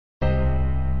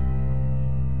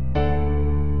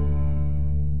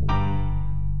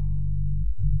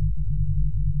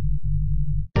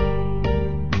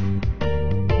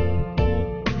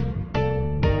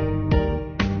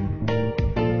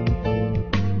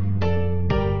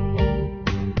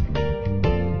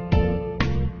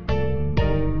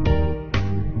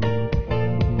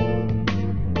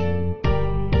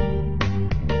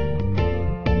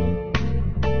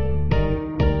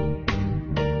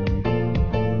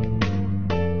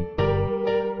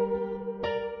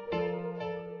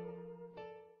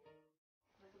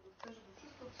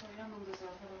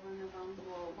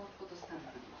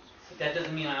that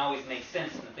doesn't mean I always make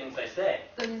sense in the things I say.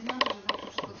 To nie znaczy, że zawsze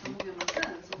wszystko, co mówię, ma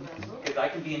sens od razu. Because I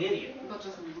can be an idiot. Bo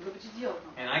czasami mogę być idiotą.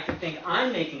 And I can think I'm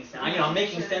making sense. You know, I'm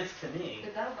making sense to me.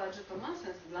 Wydawać, że to ma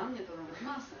sens. Dla mnie to nawet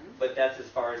ma sens. But that's as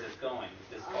far as it's going.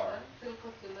 This far. Ale tylko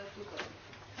tyle tutaj.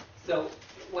 So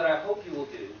what I hope you will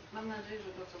do Mam nadzieję,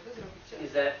 że to, co wy zrobicie,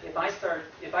 is that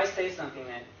if I say something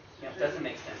that doesn't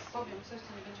make sense, powiem coś, co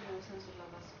nie będzie miało sensu dla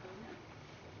was zupełnie,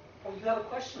 or you have a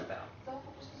question about, to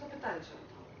po prostu zapytajcie o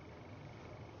to.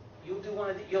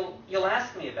 You'll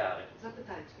ask me about it.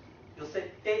 Zapytajcie. You'll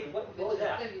say, David, what was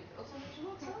that? David, o co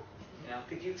chodziło, co? You know,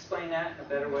 could you explain that in a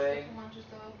better way? Tłumaczyć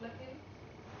to lepiej?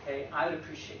 Okay, I would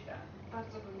appreciate that.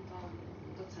 Bardzo bym to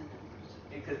doceniał.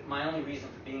 Because my only reason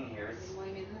for being here is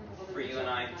for you and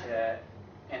I to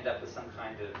end up with some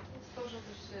kind of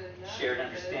shared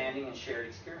understanding and shared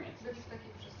experience. Byli w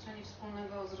takiej przestrzeni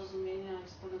wspólnego zrozumienia i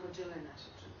wspólnego dzielenia się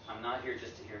czymś. I'm not here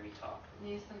just to hear me talk.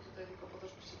 Nie jestem tutaj tylko po to,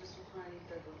 żebyście wysłuchali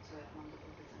tego, co ja mam do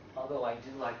powiedzenia. Although I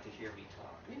do like to hear me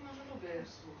talk. Mimo, że lubię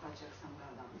słuchać, jak sam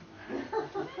gadam.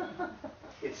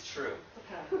 It's true. To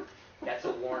prawda. That's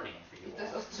a warning for you. I to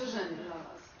jest ostrzeżenie dla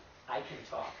was. I can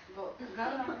talk. Bo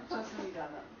gadam, czasem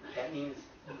gadam. That means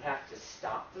you have to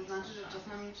stop. To znaczy, że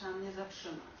czasami trzeba mnie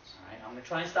zatrzymać. All right, I'm going to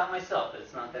try and stop myself, but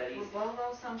it's not that easy.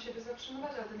 Próbował sam siebie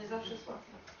zatrzymywać, ale to nie zawsze jest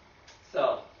łatwe.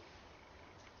 So,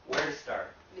 where to start?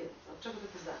 Więc, od czego by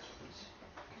ty zacząć?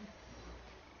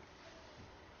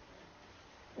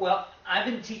 Well, I've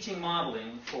been teaching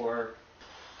modeling for...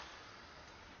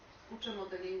 Uczę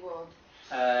modelingu od...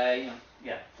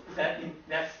 yeah.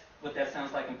 That's what that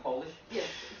sounds like in Polish? Yes,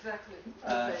 exactly.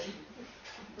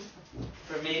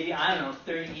 For maybe, I don't know,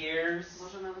 30 years?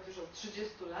 Może nawet już od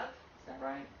 30 lat. Is that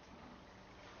right?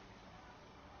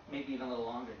 Maybe even a little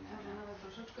longer than that. Może nawet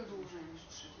troszeczkę dłużej niż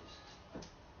 30.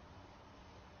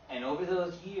 And over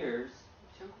those years,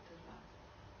 w ciągu tych lat,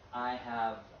 I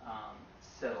have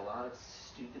said a lot of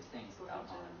stupid things about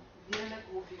modeling. Wiele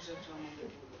głupich rzeczy o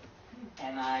modelingu.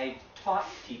 And I taught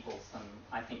people some,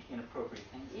 I think, inappropriate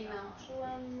things. I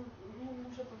nauczyłam,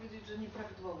 muszę powiedzieć, że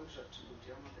nieprawidłowych rzeczy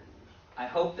ludzi o modelingu. I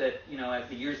hope that, as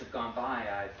the years have gone by,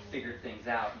 I've figured things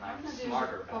out and I'm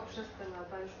smarter about it. Poprzez te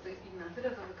lata już w tej chwili na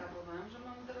tyle to wykapowałem, że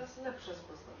mam teraz lepsze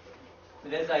sposoby.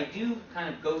 But as I do kind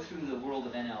of go through the world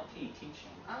of NLP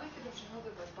teaching, ale kiedy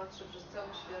przychodzę, tak patrzę przez cały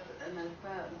świat NLP,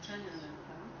 uczenia NLP,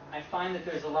 I find that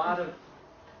there's a lot of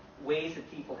ways that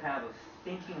people have of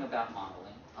thinking about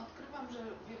modeling. Odkrywam, że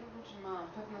wielu ludzi ma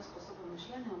pewne sposoby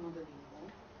myślenia o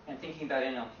modelingu. And thinking about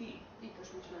NLP. I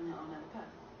też myślenia o NLP.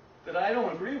 That I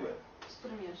don't agree with. Z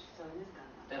którymi ja się wcale nie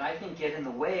zgadzam. That I think get in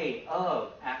the way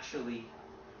of actually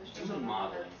doing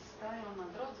modeling. Stają na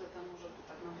drodze temu, żeby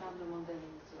tak naprawdę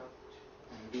modeling zrobić.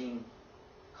 And being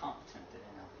competent at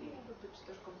NLP. Żeby być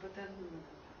też kompetentnym na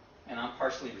NLP. And I'm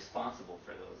partially responsible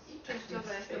for those. I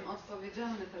częściowo jestem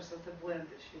odpowiedzialny też za te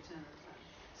błędy w świecie NLP.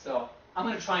 So I'm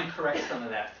going to try and correct some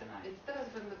of that tonight. Więc teraz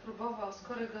będę próbował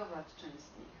skorygować część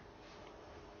z nich.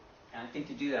 And I think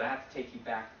to do that, I have to take you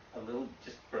back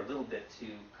just for a little bit to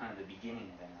kind of the beginning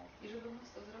of NLP. I żeby móc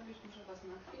to zrobić, muszę was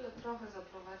na chwilę trochę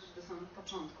zaprowadzić do samych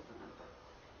początków NLP.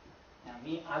 Now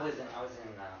I was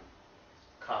in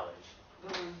college.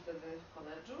 Byłem wtedy w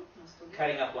koledżu, na studiach.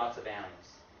 Cutting up lots of animals.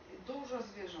 Dużo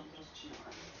zwierząt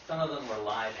rozcinałem. Some of them were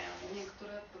live animals.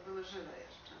 Niektóre to były żywe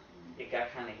jeszcze. It got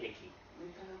kind of icky.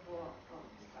 I trochę było to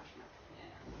straszne.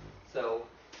 Yeah. So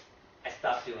I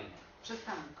stopped doing it.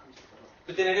 Przestałem kończyć to robić.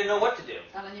 But then I didn't know what to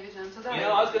do. Ale nie wiedziałem co dalej. I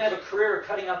was going to have a career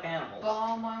cutting up animals.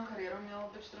 Bo moją karierą miało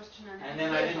być rozcinanie. And then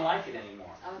I didn't like it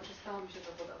anymore. Ale przestało mi się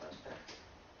to podobać, tak.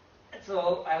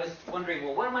 So I was wondering,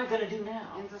 well, what am I going to do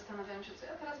now? Więc zastanawiałem się, co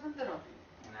ja teraz będę robił.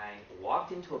 And I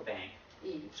walked into a bank.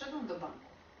 I wszedłem do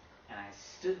banku. And I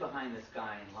stood behind this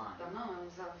guy in line. Stanąłem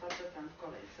za facetem w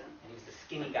kolejce. And he was a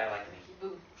skinny guy like me. I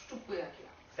był szczupły jak ja.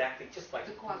 Exactly, just like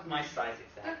my size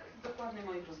exactly. Tak, dokładnie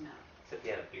moich rozmiarów. Except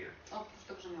he had a beard. Oprócz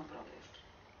tego, że miał brodę jeszcze.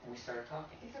 And we started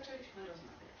talking. I zaczęliśmy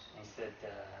rozmawiać. And he said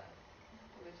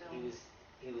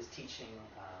he was teaching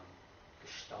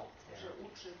Gestalt że therapy.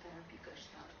 uczy terapii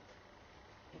Gestalt.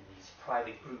 In these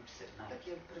private groups at night.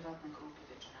 Takie prywatne grupy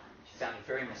wieczorami. Sounded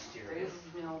very mysterious. To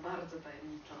brzmiało bardzo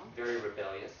tajemniczo. Very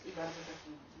rebellious. I bardzo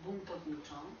taki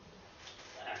buntowniczo.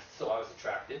 So I was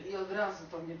attracted. I od razu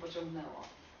to mnie pociągnęło.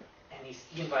 And he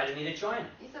invited me to join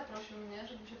him. I zaprosił mnie,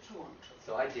 żebym się przyłączył.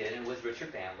 So I did, and it was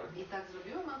Richard Bandler. I tak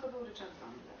zrobiłem, a to był Richard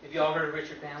Bandler. Have you all heard of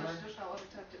Richard Bandler? Ktoś słyszał o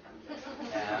Richardzie Bandlerze?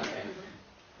 Yeah, okay.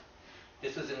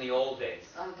 This was in the old days,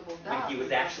 when he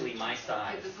was actually my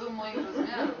size. Kiedy był moich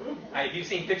rozmiarów. If you've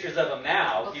seen pictures of him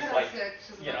now, he's like,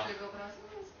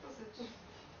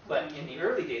 But in the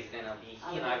early days of NLP,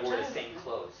 he and I wore the same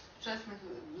clothes. W wczesnych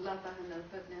latach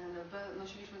NLP, dnia NLP,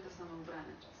 nosiliśmy te same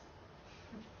ubrania czasem.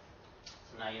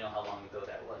 now you know how long ago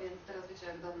that was. Więc teraz wiecie,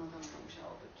 jak dawno temu to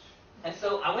musiało być. And so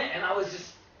I went and I was just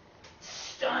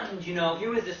stunned, you know,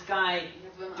 here was this guy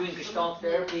doing Gestalt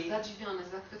therapy zadziwiony,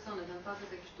 zachwycony, ten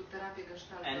facet jakiś tu terapię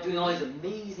Gestalt and doing all these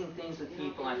amazing things with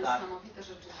people. I thought, niesamowite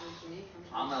rzeczy z ludźmi.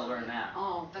 I'm going to learn that.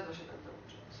 O, tego się będę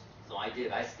uczyć. So I did.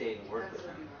 I stayed and worked with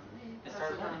him and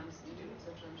started learning.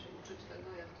 Zacząłem się uczyć tego,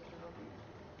 jak to się robi.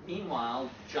 Meanwhile,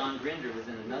 John Grinder was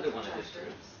in another one of his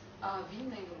groups. A w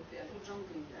innej grupie był John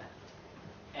Grinder.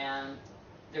 And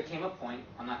there came a point,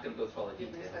 I'm not going to go through all the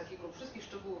Jednej z details. takich grup, wszystkich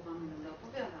szczegółów wam nie będę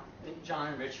opowiadał. John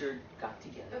and Richard got W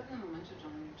together pewnym momencie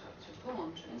John i Richard się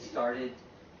połączyli and started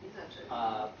i zaczęli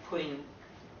putting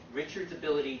Richard's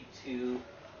ability to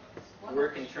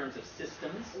work in terms of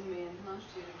systems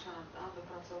umiejętności Richarda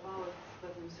wypracowały w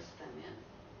pewnym systemie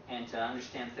and to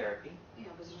understand therapy, i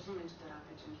aby zrozumieć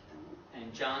terapię dzięki temu.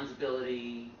 and John's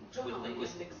ability with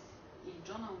linguistics. I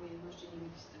Johna umiejętności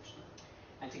lingwistyczne.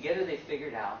 And together they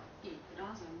figured out I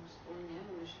razem wspólnie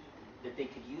umyślili, that they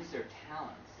could use their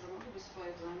talents że mogłyby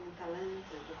swoje wzajemne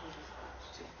talenty wykorzystać,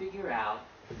 to figure out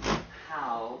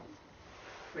how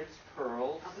Fritz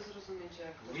Perls aby zrozumieć,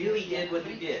 jak really did what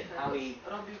he did, how he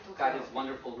robił to, got his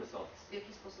wonderful results. w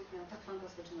jaki sposób miał tak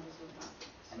fantastyczne rezultaty.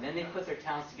 And then they put their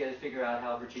talents together to figure out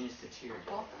how Virginia Satir did.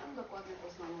 Potem dokładnie to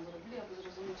samo zrobili, aby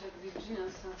zrozumieć, jak Virginia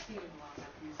Satir była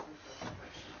tak niezwykle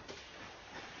skuteczna.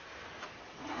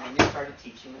 And they started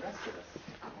teaching the rest of us.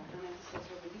 A potem jak to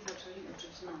zrobili, zaczęli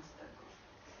uczyć nas tego.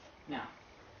 Now,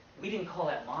 we didn't call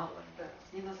that modeling,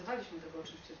 Teraz nie nazywaliśmy tego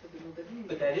oczywiście wtedy modelingiem,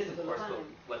 but that is of course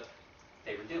what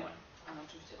they were doing. ale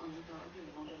oczywiście oni to robili,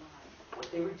 modelowali. What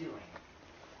they were doing,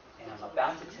 and I'm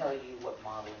about to tell you what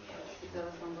modeling I is.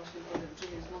 zaraz wam właśnie powiem, czym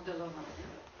jest modelowanie.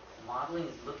 Modeling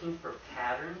is looking for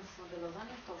patterns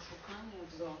Modelowanie to szukanie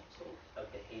wzorców of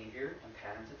behavior and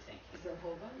patterns of thinking,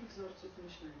 zachowań i wzorców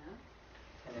myślenia,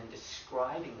 and then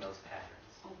describing those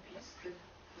patterns opis tych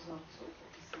wzorców,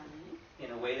 opisami, in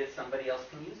a way that somebody else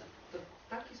can use them. w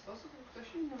taki sposób, by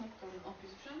ktoś inny mógł ten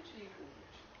opis wziąć i ich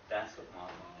użyć. That's what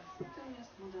modeling is. Tym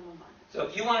jest modelowanie. So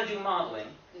if you want to do modeling,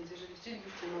 Więc jeżeli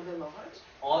chcielibyście modelować,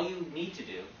 all you need to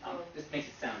do, this makes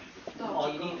it sound easy,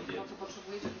 all you need to to do co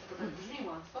potrzebujecie, to tak brzmi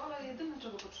łatwo, ale jedyne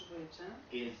czego potrzebujecie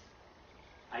is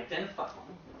identify.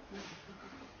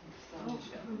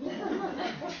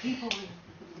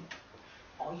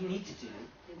 All you need to do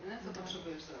jedyne co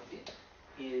potrzebujesz zrobić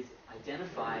is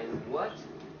identify what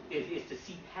is to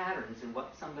see patterns in what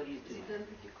somebody is doing,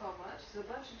 zidentyfikować,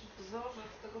 zobaczyć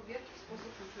wzorzec tego, w jaki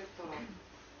sposób ten człowiek to robi.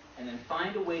 and then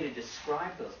find a way to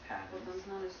describe those patterns Potem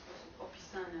znaleźć sposób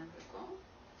opisania tego,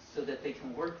 so that they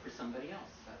can work for somebody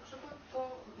else. tak żeby to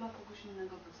dla kogoś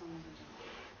innego tak samo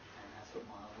zadziałało. And that's what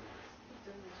modeling is. I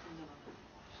tym jest modelowanie.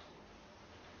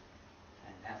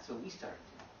 And that's what we started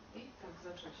doing. I tak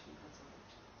zaczęliśmy pracować.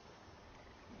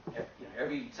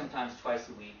 Sometimes twice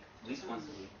a week, at least once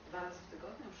a week. 2 razy w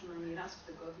tygodniu, przynajmniej raz w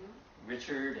tygodniu.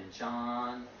 Richard and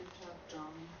John, Richard,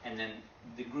 John. and then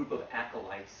the group of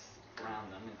acolytes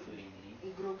around them, including me.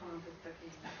 I grupa tych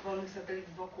takich wolnych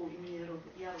satelitów wokół i mnie,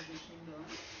 ja również nie byłem.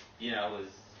 You know, it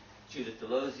was Judith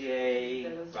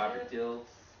Delosier, Robert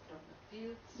Dilts,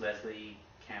 Leslie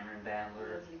Cameron Bandler.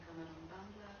 Leslie Cameron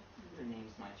Bandler. Their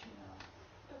names might you know.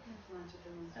 Pewnie znacie te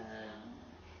nazwiska.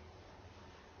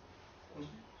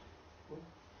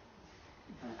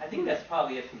 I think that's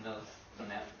probably it from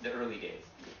the early days.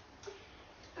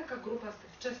 Taka grupa z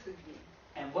tych wczesnych dni.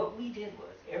 And what we did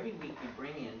was every week we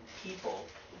bring in people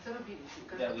I co robiliśmy?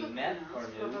 that Każdego we met dnia or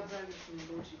knew sprowadzaliśmy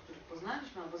ludzi, których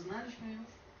poznaliśmy albo znaliśmy już,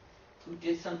 who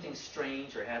did something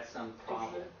strange or had some problem.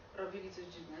 którzy robili coś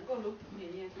dziwnego lub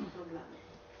mieli jakieś problemy.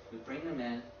 We bring them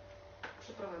in,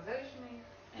 Przyprowadzaliśmy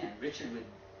ich and Richard would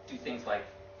do things like,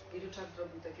 i Richard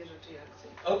robił takie rzeczy jak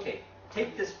okay,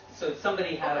 take this. So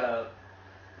somebody had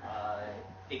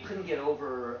they couldn't get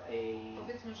over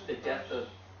powiedzmy, że the death of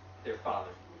their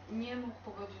father, nie mógł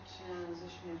pogodzić się ze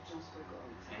śmiercią swojego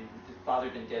ojca. and the father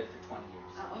had been dead for 20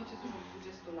 years. A ojciec już od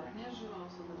 20 lat nie żył, a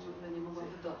osoba ciągle nie mogła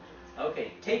wydobyć. Okay,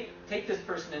 take this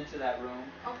person into that room.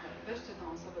 Okej, weźcie tą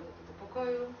osobę do tego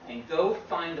pokoju And go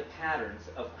find the patterns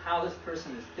of how this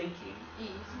person is thinking i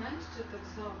znajdźcie te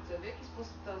wzorce, w jaki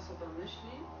sposób ta osoba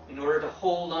myśli, in order to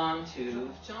hold on to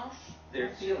żeby wciąż their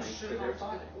feelings for their trzymać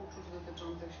father. tych uczuć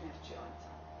dotyczących śmierci ojca.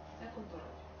 Jak on to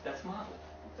robi? That's modeling.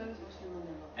 To jest właśnie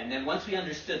modelowanie. And then once we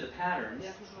understood the patterns,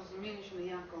 Jak już rozumieliśmy,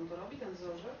 jak on to robi, ten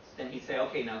wzorzec, then he'd say,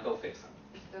 okay, now go fix them.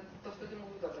 To wtedy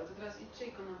mówił, dobra, to teraz idźcie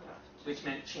i go naprawcie. Which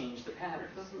meant change the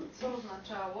patterns. Co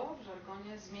oznaczało w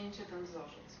żargonie zmieńcie ten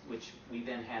wzorzec. Which we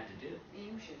then had to do.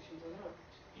 I musieliśmy to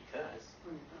zrobić. Because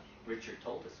ponieważ Richard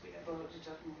told us we had to. Bo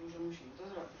Richard mówił, że musimy to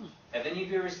zrobić. Have any of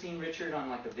you ever seen Richard on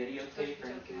like a videotape or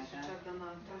anything like that? Richarda na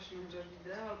taśmie chociaż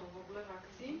wideo albo w ogóle w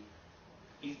akcji?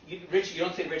 Richard, you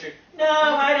don't say to Richard, no,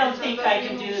 I don't think I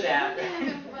can do that.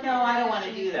 No, I don't want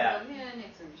to do that. Nie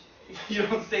chcę mi się. You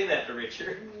don't say that to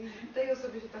Richard. Tej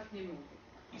osobie się tak nie mówi.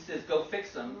 He says, go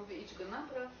fix them. Mówi, idź go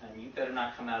napraw. And you better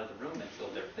not come out of the room until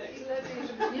they're fixed. I lepiej,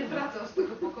 żebyś nie wracał z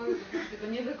tego pokoju, dopóki tego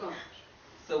nie wykonasz.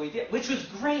 So we did, which was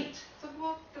great. Co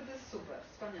było wtedy super,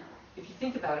 wspaniale. If you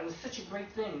think about it, it was such a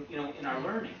great thing, you know, in our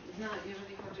learning.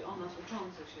 Jeżeli chodzi o nas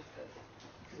uczących się wtedy.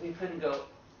 Because we couldn't go,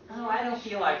 oh, I don't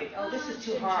feel like it. Oh, this is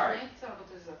too hard. Nie chcę, albo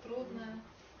to jest za trudne.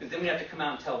 Because then we have to come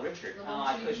out and tell Richard, oh,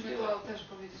 I couldn't do it. Też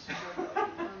powiedzieć, że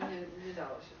nie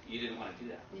dało się. You didn't want to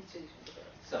do that. Nie chcieliśmy tego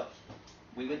robić. So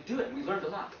we would do it. We learned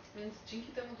a lot. Więc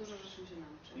dzięki temu dużo żeśmy się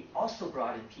nauczyli. We also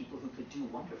brought in people who could do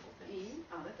wonderful things.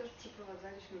 Ale też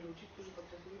przyprowadzaliśmy ludzi, którzy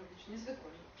potrafili robić niezwykłe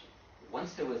rzeczy.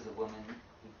 Once there was a woman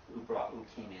who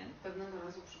came in. Pewnego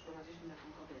razu przyprowadziliśmy taką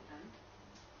kobietę.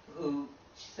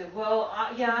 She said, well,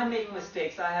 yeah, I make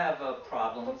mistakes. I have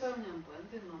problems. Popełniam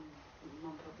błędy,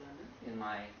 mam problemy. In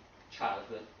my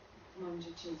childhood. W moim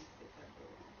dzieciństwie tak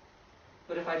było.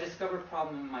 But if I discover a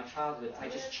problem in my childhood, I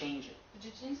just change it. W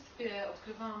dzieciństwie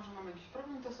odkrywałam, że mam jakiś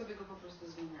problem, to sobie go po prostu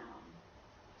zmieniałam.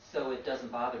 So it doesn't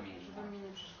bother me anymore. Żeby mi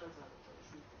nie przeszkadzało to już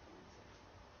nigdy więcej.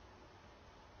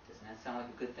 Doesn't that sound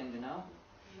like a good thing to know?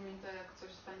 Brzmi to jak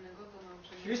coś fajnego do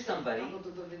nauczenia. Here's somebody. Albo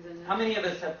do dowiedzenia. How many of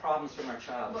us have problems from our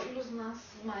childhood? Bo ilu z nas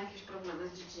ma jakieś problemy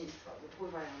z dzieciństwa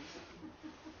wypływające?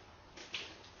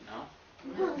 No?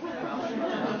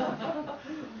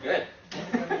 Good.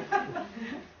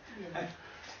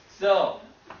 So,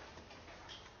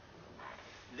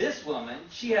 this woman,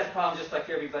 she has problems just like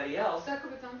everybody else. Ta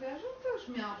kobieta mówiła, że też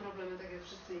miała problemy tak jak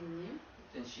wszyscy inni.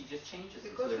 Then she just changes it,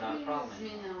 Tylko so they're not a problem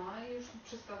zmieniała i już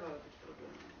przestawały być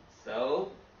problemy. So,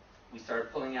 we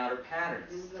started pulling out her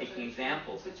patterns, taking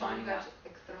examples, and finding out.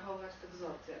 Ekstrahować te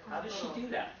wzorce. How does she do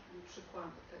that?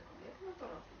 Przykłady tego. Jak ona to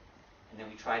robi? And then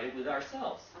we tried it with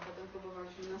ourselves. A potem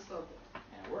próbowaliśmy na sobie.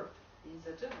 And it worked. I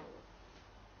zadziałało.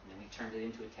 And then we turned it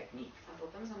into a technique. A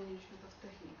potem zamieniliśmy to w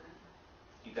technikę.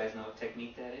 You guys know what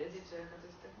technique that is? Wiecie, jaka to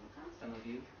jest technika? Some of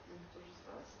you? Niektórzy z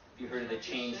was? Have you heard of the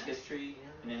change history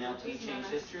in NLP, change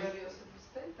history?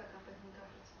 Osobistej, taka technika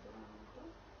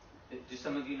proceduralna. Do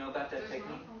some of you know about that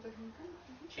technique? Tą technikę?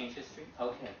 Change history?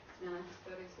 Okay. Zmiana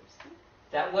historii osobistej?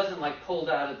 That wasn't like pulled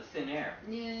out of the thin air.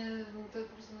 Nie, to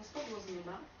po prostu nie spadło z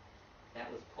nieba. That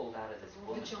was pulled out of this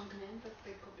woman. Wyciągnięte z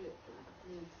tej kobiety.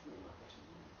 Nie z nieba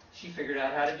wyciągnięte. She figured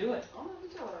out how to do it. Ona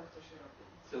wiedziała, jak to się robi.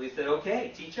 So we said, okay,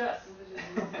 teach us.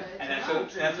 And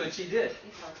that's what she did.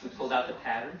 We pulled out the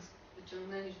patterns,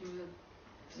 wyciągnęliśmy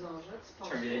wzorzec,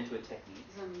 turned it into a technique,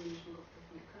 zamieniliśmy go w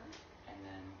technikę. and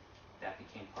then that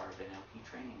became part of NLP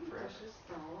training To forever. się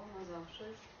stało na zawsze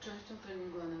już częścią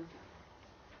treningu NLP.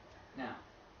 Now,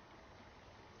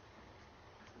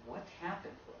 what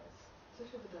happened was, Co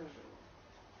się wydarzyło?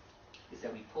 is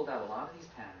that we pulled out a lot of these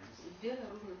patterns, Wiele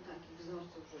różnych takich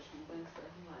wzorców żeśmy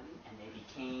poekstrahowali and they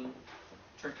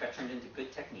got turned into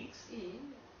good techniques, i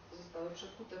zostały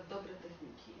przekute w dobre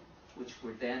techniki, which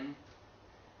were then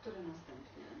które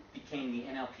następnie became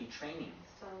the NLP training,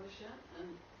 stały się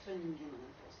treningiem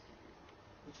NLP-owskim.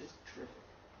 which is terrific.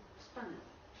 Wspaniale,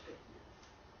 świetnie.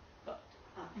 But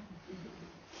A.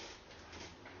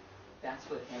 that's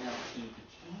what NLP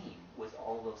became, was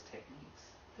all those techniques.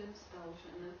 Tym stało się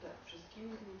NLP,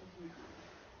 wszystkimi tymi technikami.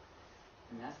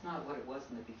 And that's not what it was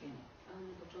in the beginning. Ale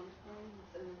na początku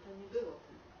NLP nie było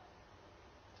tym.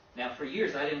 Now, for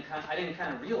years, I didn't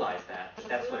kind of realize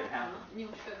that's what had happened. Nie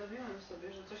uświadomiłem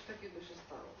sobie, że coś takiego się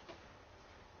stało.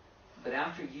 But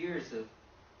after years of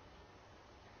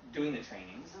doing the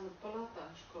trainings, Ale po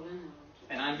latach szkolenia ludzi.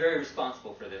 and I'm very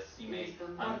responsible for this.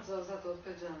 Jestem bardzo za to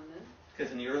odpowiedzialny.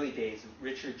 Because in the early days,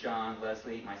 Richard, John,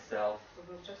 Leslie, myself,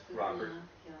 Robert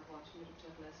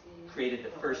created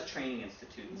the first training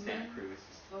institute in Santa Cruz.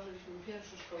 Stworzyliśmy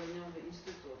pierwszy szkoleniowy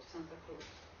instytut w Santa Cruz.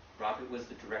 Robert was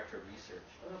the director of research.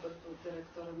 Robert był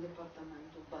dyrektorem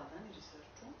Departamentu Badań,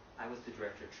 Researchu. I was the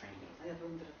director of training. A ja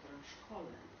byłem dyrektorem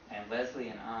szkoleń. And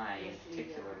Leslie and I, in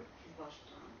particular,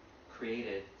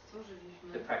 created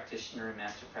the Practitioner and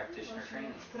Master Practitioner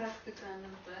training. Praktyka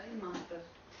NLP i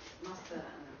Master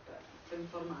NLP w tym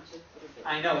formacie, który był.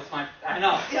 I know, it's my, I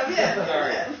know. Ja wiem.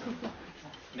 Sorry.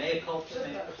 Mea culpa.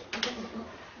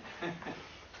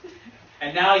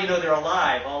 And now you know they're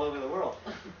alive all over the world.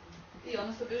 I I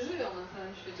one sobie żyją na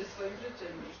całym świecie swoim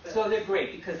życiem już teraz. So they're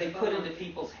great because they put into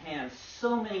people's hands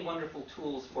so many wonderful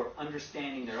tools for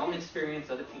understanding their own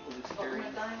experience, other people's Bo one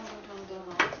experience. dają ludziom do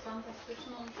rąk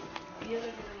fantastyczną, wiele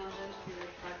narzędzi, wiele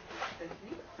praktyk,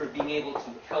 technik. For being able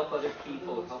to help other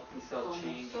people, help themselves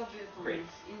change. Sobie, Great.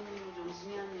 innym ludziom,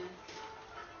 zmianie.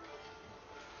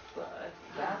 But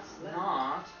that's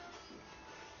not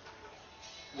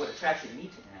what attracted me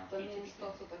to NLP. To nie jest to,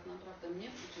 co tak naprawdę mnie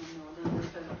przyciągnęło do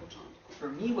NLP na początku. For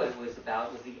me, what it was about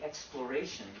was the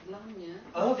exploration Dla mnie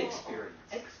of experience.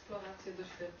 Eksplorację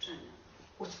doświadczenia.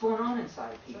 What's going on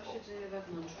inside Co people? się dzieje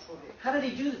wewnątrz człowieka? How do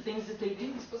they do the things that they W do?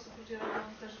 jaki sposób ludzie robią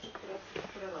te rzeczy,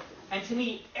 które robią? And to me,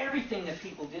 everything that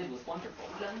people did was wonderful.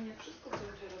 Dla mnie wszystko, co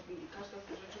ludzie robili, każda z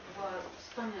tych rzeczy była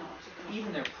wspaniała, ciekawa.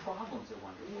 Even their problems are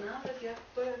wonderful. Nawet jak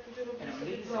ludzie robili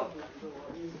sobie problem, było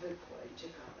niezwykłe i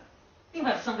ciekawe. You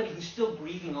have somebody who's still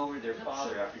grieving over their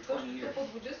father after 20 years. Kto po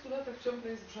 20 latach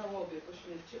ciągle jest w żałobie po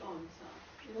śmierci ojca.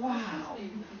 Wow,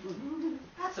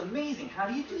 that's amazing. How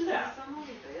do you do that?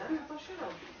 Niesamowite, jak to się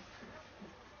robi?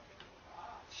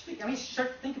 I mean, start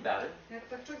to think about it. Jak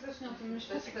tak człowiek zacznie o tym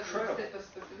myśleć z tej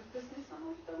perspektywy, to jest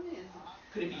niesamowita umiejętność.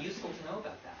 Could it be useful to know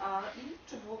about that?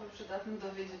 Czy byłoby przydatne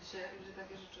dowiedzieć się, jak ludzie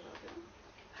takie rzeczy robią?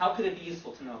 How could it be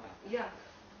useful to know about?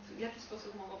 W jaki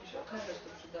sposób mogłoby się okazać to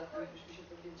przydatne, jakbyśmy się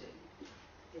dowiedzieli?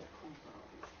 Jak on to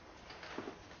robi?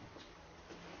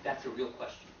 That's a real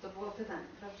question. To było pytanie,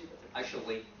 prawdziwe pytanie. I shall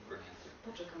wait for an answer.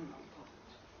 Poczekam na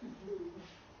odpowiedź.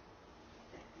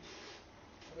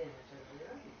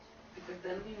 Because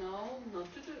then we know not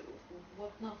to do,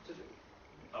 what not to do.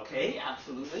 Okay,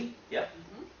 absolutely. Yep.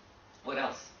 What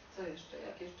else? Co jeszcze?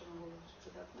 Jak jeszcze mogło być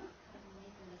przydatne?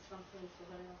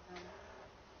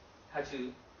 How to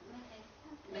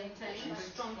Maintain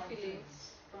strong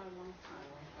feelings for a long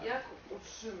time. Jak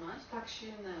utrzymać tak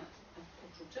silne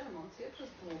uczucia, emocje przez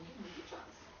długi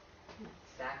czas?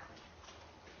 exactly.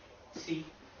 See,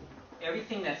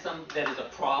 everything that is a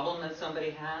problem that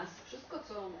somebody has Wszystko,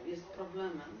 co jest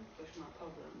problemem, ktoś ma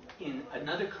problem. in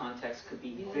another context could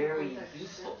be very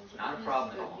useful. Not a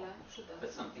problem at all,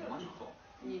 but something wonderful.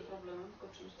 Nie problemem,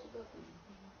 tylko czymś cudownym.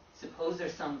 Suppose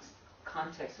there's some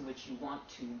context in which you want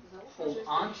to hold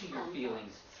on to your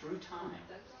feelings through time.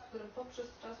 W którym poprzez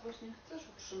czas właśnie chcesz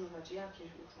utrzymywać jakieś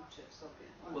uczucie w sobie.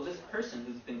 Well, this person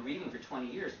who's been grieving for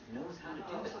 20 years knows how to do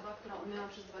that. Osoba, która umiała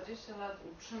przez 20 lat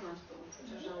utrzymać to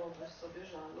uczucie żałoby w sobie,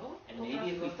 żalu. And maybe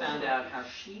if we found out how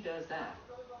she does that,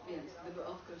 Więc gdyby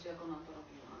odkryć, jak ona to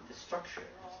robiła, the structure,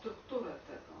 strukturę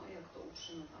tego, jak to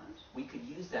utrzymywać, we could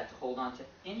use that to hold on to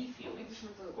any feelings moglibyśmy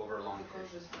to over a long period.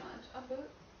 wykorzystać, aby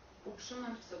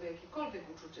utrzymać w sobie jakiekolwiek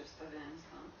uczucie, wstawiając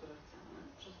tam, które chcemy,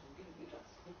 przez długi czas.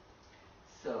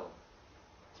 So,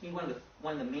 to me,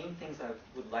 one of the main things I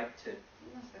would like to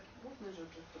Jedna z takich głównych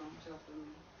rzeczy, którą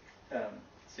chciałbym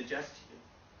suggest to you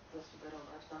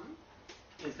zasugerować Wam,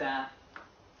 is that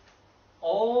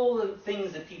all the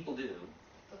things that people do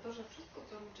to, że wszystko,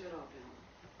 co ludzie robią,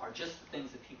 are just the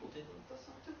things that people do. to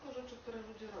są tylko rzeczy, które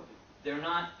ludzie robią. They're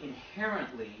not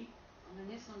inherently One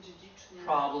nie są dziedzicznie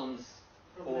problems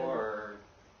problemy. or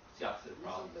the opposite of Nie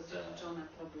są to problems. dziedziczone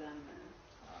problemy,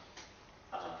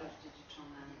 czy też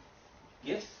dziedziczone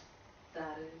Gifts?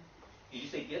 dary. Did you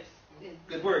say gifts? Nie,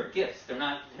 Good word, gifts. They're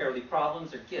not inherently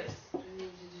problems or gifts. czyli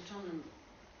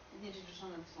nie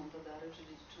dziedziczone są to dary, czy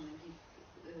dziedziczone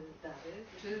dary,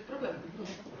 czy problemy.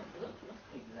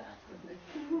 Exactly.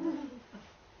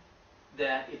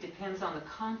 That it depends on the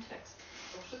context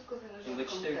To wszystko zależy in od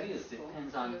which they're used. kontekstu, It w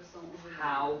depends on którym są używane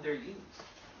how they're used.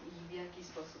 i w jaki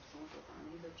sposób są używane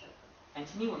i do czego. And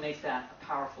to me, what makes that a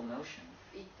powerful notion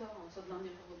I to, co dla mnie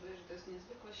powoduje, że to jest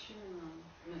niezwykle silna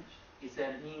myśl, is that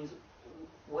it means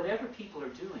whatever people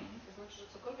are doing, to znaczy, że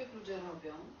cokolwiek ludzie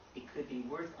robią, it could be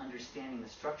worth understanding the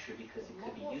structure because it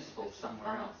could be useful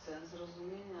somewhere else. warte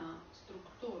zrozumienia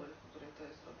struktury, w której to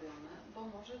jest robione, bo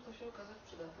może to się okazać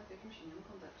przydatne w jakimś innym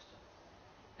kontekście.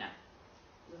 Now,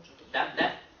 Do czegoś.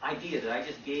 that idea that I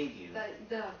just gave you, Ta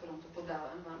idea, którą tu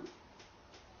podałem Wam,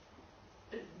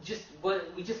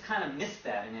 we just kind of missed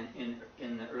that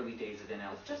in the early days of w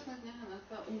NLP. wczesnych dniach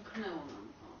NLP umknęło nam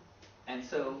to And w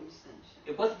so jakimś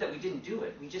sensie. it wasn't that we didn't do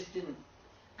it, we just didn't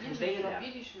Nie, convey że that.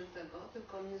 robiliśmy tego,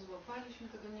 tylko nie złapaliśmy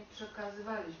tego, nie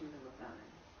przekazywaliśmy tego dalej.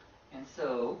 And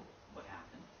so what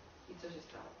happened I co się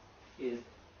stało? is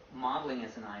modeling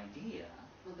as an idea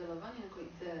Modelowanie jako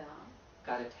idea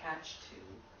got attached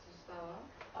to została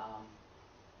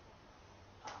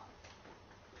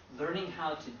learning how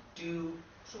to do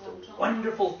the Przyłączono,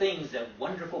 wonderful things that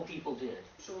wonderful people did.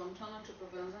 przyłączono czy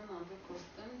powiązano tylko z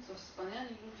tym, co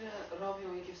wspaniali ludzie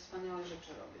robią, jakie wspaniałe rzeczy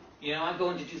robią. You know, I'm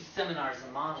going to do seminars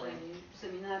in modeling Czyli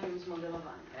seminarium z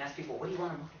modelowania. and ask people, what do you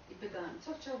want to model? I pytałem,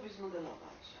 co chciałbyś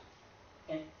zmodelować?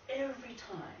 And every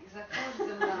time, I za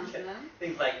każdym razem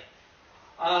things like,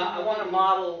 I want to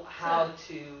model how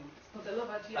to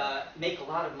modelować make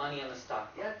a lot of money on the stock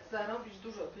market. jak zarobić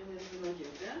dużo pieniędzy na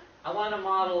giełdzie. I want to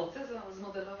model Chcę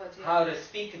zmodelować how to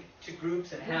speak to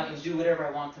groups and have them do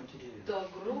whatever I want them to do. do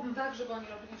grup, tak żeby oni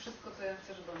robili wszystko, co ja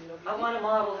chcę, żeby oni robili. I want to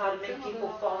model how to make people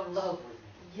fall in love with me.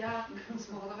 Jak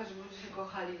spowodować, żeby ludzie się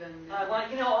kochali we mnie. I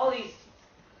want, you know, all these.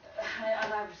 And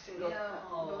I was thinking, Ja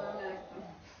byłam jak...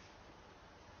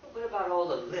 what about all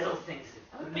the little things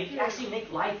that actually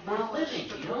make life worth małe, living?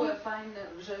 You know. szczegóły, fajne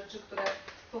rzeczy, które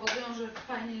powodują, że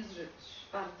fajnie jest żyć,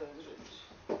 warto jest żyć.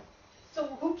 So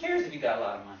who cares if you got a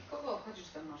lot of money? Kogo obchodzi, czy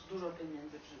tam masz dużo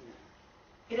pieniędzy, czy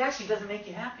nie? It actually doesn't make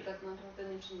you happy. Tak naprawdę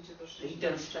nie czyni cię to They've szczęśliwym.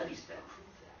 done studies that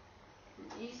prove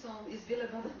that. I jest wiele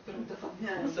badań, które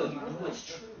udowadniają. So you know it's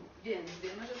true. Więc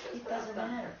wiemy, że to jest It doesn't prawda.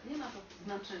 matter. Nie ma to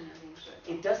znaczenia większego.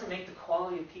 It doesn't make the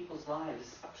quality of people's lives.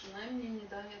 A przynajmniej nie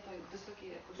daje to wysokiej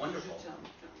jakości Wonderful. życia.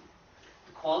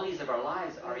 The qualities of our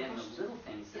lives are in the little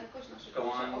things that Jakość naszego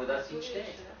go on życia with us each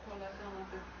day. polega na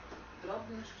tych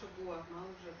drobnych szczegółach,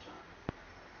 małych rzeczach.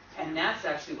 And that's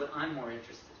actually what I'm more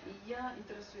interested in. I ja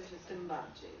interesuję się tym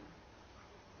bardziej.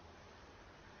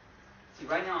 See,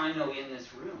 right now I know in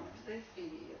this room W tej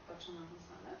chwili, jak patrzę na tę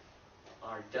salę,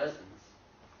 are dozens,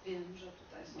 wiem, że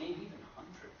tutaj są maybe even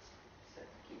hundreds,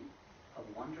 setki of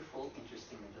wonderful,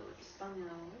 interesting abilities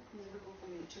wspaniałych,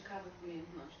 niezwykłych, ciekawych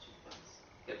umiejętności w Was.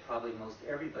 that probably most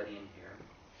everybody in here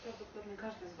Prawdopodobnie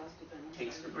każdy z Was tutaj na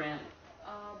takes for sali, granted.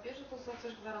 a bierze to za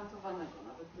coś gwarantowanego,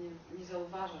 nawet nie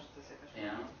zauważa, że to jest jakaś You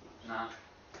know, umiejętność.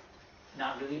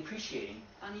 not really appreciating.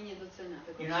 Ani nie docenia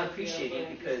tego, You're not appreciating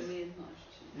jakieś because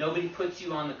umiejętności. Nobody puts you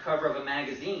on the cover of a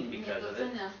magazine Nie because of it.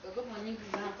 doceniasz tego, bo nikt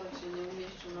za to Cię nie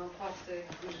umieścił na okładce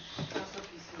jakiegoś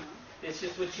czasopisma. It's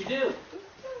just what you do.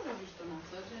 Ty robisz to na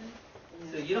co dzień.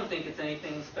 So you don't think it's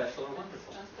anything special or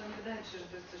wonderful. Często nie wydaje Ci się, że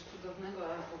to jest coś cudownego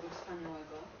albo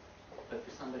wspaniałego, But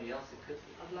for somebody else it could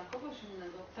be. a dla kogoś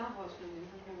innego ta właśnie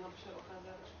umiejętność mogłaby się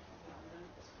okazać naprawdę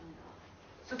wspaniała.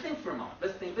 So think for a moment.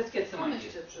 Let's get some ideas.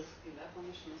 Pomyślcie przez chwilę,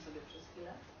 pomyślmy sobie przez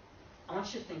chwilę. I want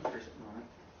you to think for a moment.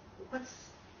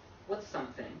 What's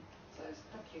something Co jest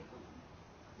takiego,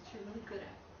 that you're really good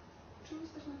at? czym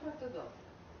jesteś naprawdę dobry?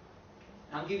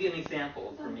 I'll give you an example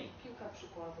for me. Kilka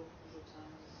przykładów rzucę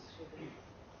z siebie.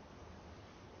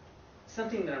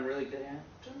 Something that I'm really good at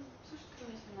Coś, w czym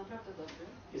jestem naprawdę dobry,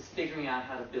 is figuring out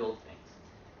how to build things.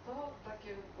 to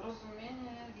takie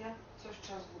rozumienie, jak coś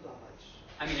trzeba zbudować.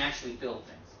 I mean actually build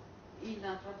things. I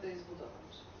naprawdę je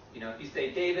zbudować. You know, if you say,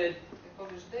 David, Jak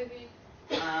powiesz, David,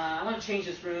 I want to change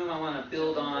this room, I want to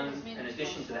build on an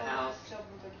addition to the house.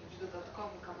 Chciałbym jakiś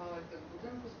dodatkowy kawałek tego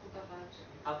budynku zbudować.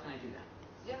 How can I do that?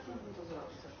 Jak mógłbym to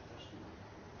zrobić? Zapytasz mnie.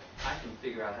 I can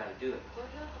figure out how to do it. To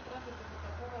ja potrafię to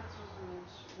wypakować, zrozumieć,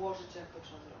 ułożyć, jak to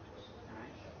trzeba zrobić.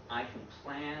 Right? I can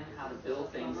plan how to build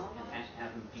things and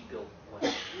have them be built well.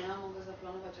 Ja mogę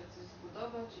zaplanować, jak coś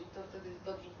zbudować i to wtedy jest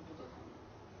dobrze wybudowane.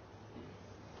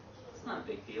 It's not a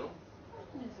big deal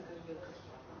To nie jest jakaś wielka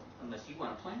sprawa. unless you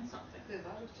want to plan something,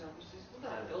 Chyba, że chciałbyś coś how to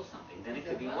zbudować. build something. Then it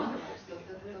could be wonderful. To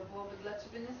wtedy to byłoby dla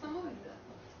Ciebie niesamowite.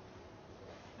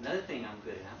 Another thing I'm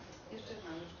good at Jeszcze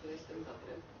jedna rzecz, w której jestem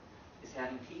dobry. is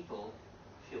having people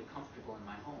feel comfortable in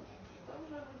my home. To,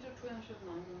 że ludzie czują się w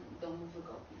moim domu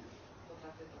wygodnie.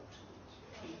 Potrafię to uczynić.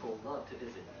 People love to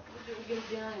visit me. Ludzie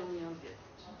uwielbiają mnie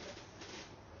odwiedzać.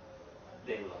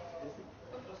 They love to visit me.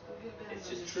 Po prostu uwielbiają It's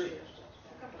do just mnie true. przyjeżdżać.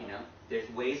 Taka You prawda. know, there's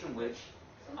ways in which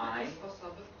Są takie I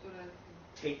sposoby, w których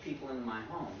take people into my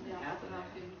home and ja have them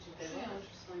potrafię there. ludzi przyjąć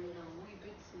w swoim domu i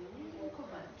być z nimi i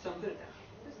kochać. So I'm good at that.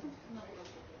 Jestem w tym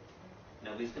naprawdę.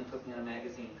 Nobody's going to put me on a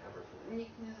magazine cover for that.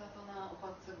 Nikt mnie za to na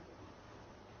okładce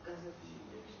gazety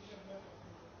nie widzi.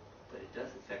 But it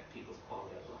does affect people's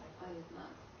quality of life. A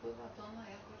jednak wpływa to na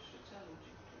jakość życia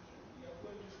ludzi, którzy...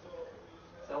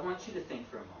 So I want you to think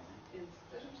for a moment. Więc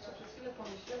chcę, żebyście przez chwilę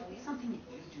pomyśleli Something that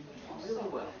you do o really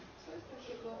sobie. well. Co jest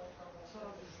takiego, co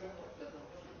robisz naprawdę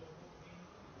dobrze.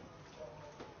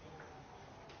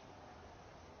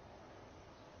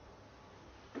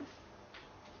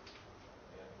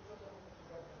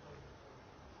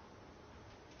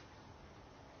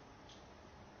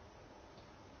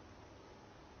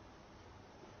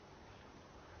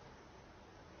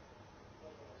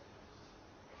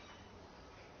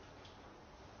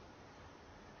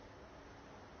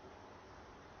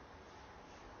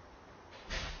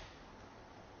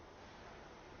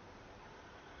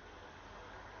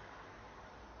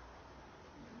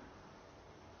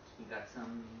 Got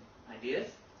some ideas?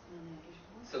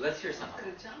 So let's hear some.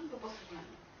 Odkrycia do posłuchania.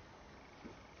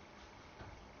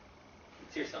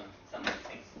 Let's hear some of the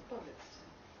things. Powiedzcie.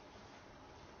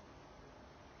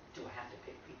 Do I have to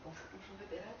pick people? Muszę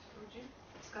wybierać ludzi?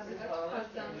 Wskazywać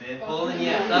palcami? Poland,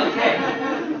 yes. Okay.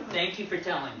 Thank you for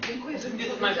telling me. Dziękuję, że mi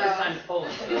This is my first time to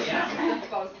Poland, so yeah. w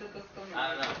Polsce to I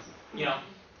don't know. You know,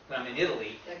 when I'm in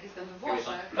Italy. Jak jestem we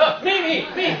Włoszech. Oh, me.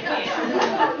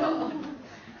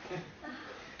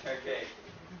 Okay.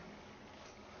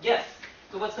 Yes.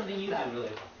 So what's something you do really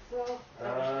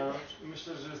well?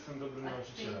 Myślę, że jestem dobrym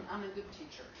nauczycielem. I'm a good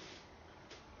teacher.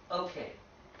 Okay.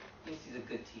 Yes, he's a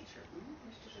good teacher.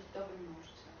 Myślę, że jest dobrym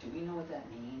nauczycielem. Do we know what that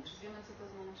means? Czy wiemy, co to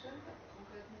znaczy? Tak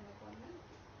konkretnie, dokładnie?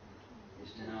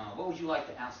 Jeszcze No. What would you like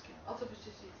to ask him? O co byście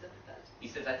chcieli zapytać? He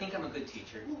says, I think I'm a good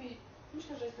teacher. Mówi,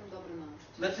 myślę, że jestem dobrym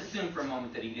nauczycielem. Let's assume for a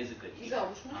moment that he is a good I teacher.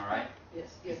 załóżmy, All right?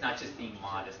 jest. He's not just being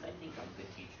modest. I think I'm a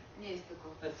good teacher. Nie jest tylko...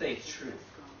 Let's say it's true.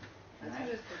 Powiedzmy,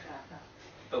 że jest to prawda.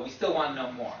 But we still want to know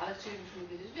more. Ale chcielibyśmy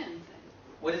wiedzieć więcej.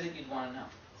 What is it you'd want to know?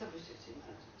 Co byście chcieli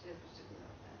wiedzieć? Jak byście go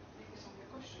zapytali? Jakie są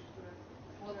jakości, które...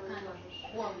 What kind of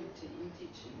quality in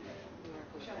teaching you are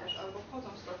good at? Albo wchodzą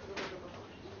w skład tego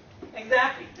jakości.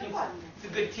 Exactly. He's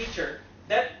a good teacher.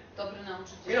 That Dobry we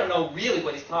nauczyciel. don't know really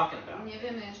what he's talking about. Nie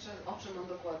wiemy jeszcze, o czym on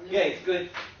dokładnie. Yeah, it's good.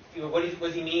 What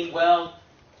does he mean? Well,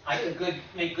 I can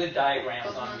make good To diagrams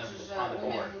on znaczy, the że board.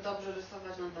 umiem dobrze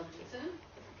rysować na tablicy.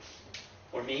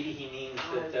 Or maybe he means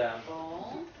that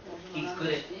Albo he's może good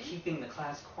ma na at myśli, keeping the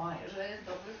class quiet. że jest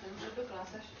dobry w tym, żeby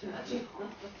klasa siedziała cicho.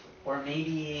 Or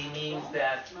maybe he means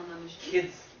that Ma na myśli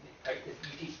kids.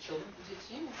 You teach children?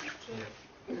 dzieci? Mówisz, czy...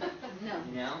 No.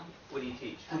 No. What do you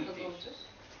teach? A Who do to you teach? uczysz?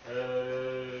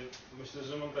 Myślę,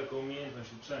 że mam taką umiejętność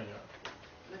uczenia.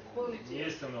 Nie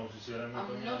jestem nauczycielem,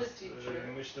 natomiast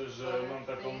myślę, że mam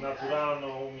taką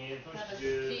naturalną umiejętność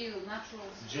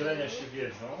dzielenia się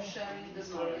wiedzą i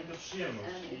sprawia mi to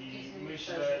przyjemność. I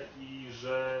myślę,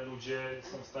 że ludzie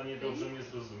są w stanie dobrze mnie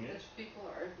zrozumieć.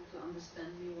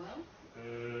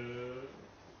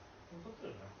 No to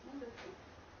tyle.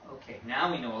 Okay,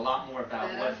 now we know a lot more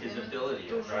about what his ability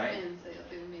is, right?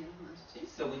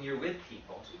 So when you're with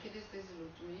people, Kiedy jesteś z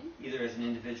ludźmi, either as an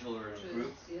individual or in a czy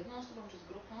group, z jedną osobą, czy z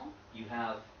grupą, you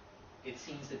have, it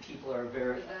seems that people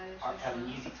have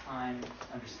an easy time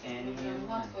understanding you.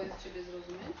 łatwo jest Ciebie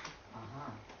zrozumieć.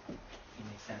 It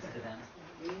makes sense to them.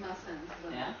 I ma sens.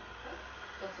 Yeah?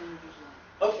 To, co mówisz.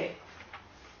 Okay.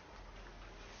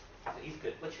 So he's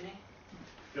good. What's your name?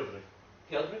 Piotrek.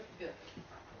 Piotrek? Piotr.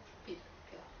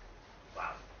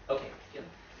 Wow. Okay. Piotr.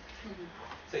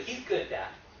 So he's good at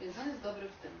that. Więc on jest dobry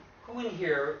w tym. Who in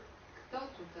here? Kto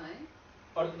tutaj?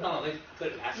 Or no, let's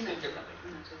ask it differently.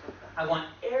 I want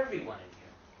everyone in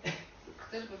here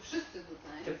Chcę, żeby wszyscy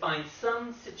tutaj to find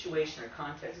some situation or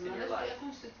context in your znaleźli life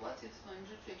jakąś sytuację w swoim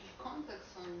życiu, jakiś kontekst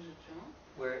w swoim życiu,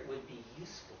 where it would be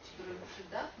useful to który you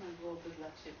przydatny byłoby dla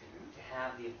Ciebie to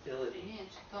have the ability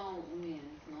mieć tą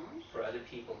umiejętność, for other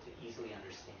people to easily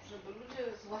understand. żeby ludzie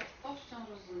z łatwością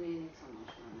rozumieli, co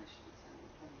masz na myśli.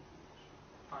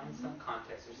 Find some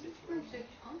context or Znajdź situation.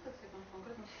 jakiś kontekst, jakąś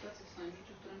konkretną sytuację w swoim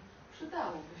życiu, w którym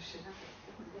przydałoby się.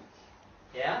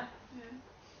 Yeah?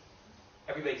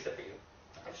 Everybody except for you.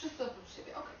 Wszyscy oprócz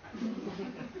siebie, okej.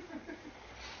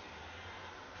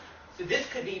 So this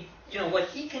could be, what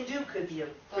he can do could be a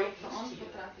To, great co use on to you.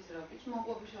 potrafi zrobić,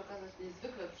 mogłoby się okazać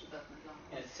niezwykle przydatne dla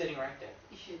mnie. And it's sitting right there.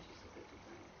 I siedzi sobie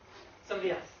tutaj.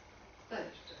 Somebody else. To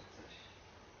jeszcze coś.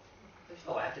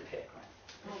 Oh, I have to pick, right?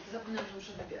 No, zapomniałam, że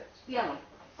muszę wybierać. Ja mam.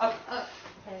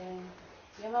 Okay.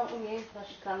 Ja mam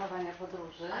umiejętność planowania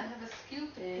podróży, I have a skill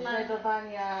to plan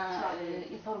znajdowania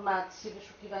informacji,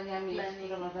 wyszukiwania miejsc,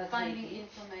 które można finding zwiedzić.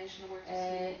 information, where to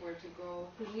sleep, where to go.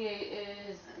 Później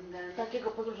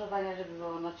takiego podróżowania, żeby było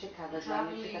ono ciekawe dla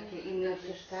mnie, czy takie inne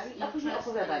ścieżkami, a później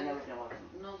opowiadania ludziom o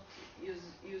tym. Not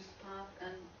use path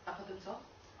and... A potem co?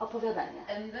 Opowiadania.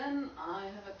 And then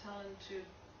I have a talent to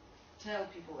tell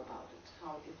people about it,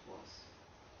 how it was.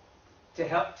 To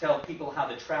help tell people how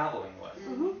the traveling was,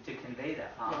 to convey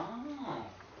that. Yeah.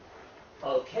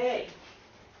 Oh, okay.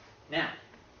 Now,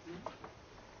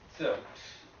 so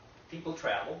people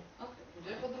travel, Okay,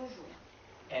 ludzie podróżują.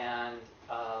 and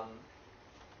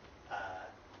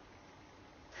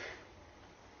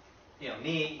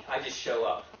me, I just show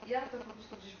up. Ja to po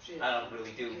prostu gdzieś I przyjeżdżam. don't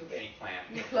really do any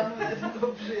planning. Nie planuję, tylko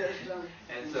przyjeżdżam.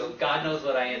 And so God knows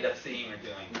what I end up seeing or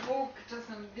doing. Bóg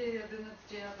czasem wie jedyne,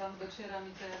 gdzie ja tam docieram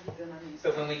i co ja widzę na miejscu. So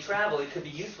when we travel, it could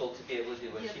be useful to be able to do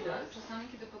what she Jednak does. czasami,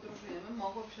 kiedy podróżujemy,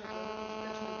 mogłoby się okazać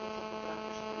użyteczne to, co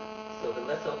potrafisz ty. So then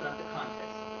let's open up the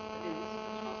context. Więc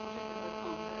powinniśmy otworzyć trochę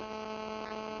kontekst.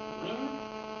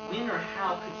 When or how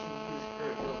could you use her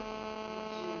ability?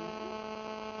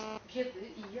 kiedy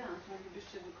i jak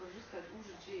moglibyście wykorzystać,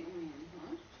 użyć jej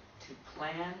umiejętność, to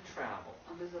plan travel,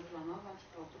 aby zaplanować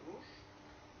podróż,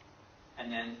 and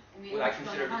then what I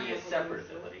consider to be a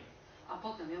separate ability. A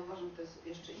potem, ja uważam, że to jest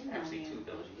jeszcze inna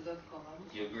umiejętność dodatkowa.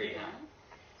 You agree, huh?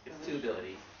 It's two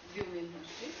abilities. Dwie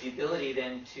umiejętności. The ability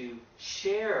then to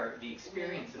share the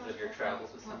experiences of your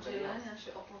travels with somebody else. Podzielenia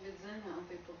się, opowiedzenia o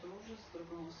tej podróży z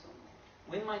drugą osobą.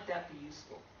 When might that be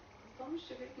useful?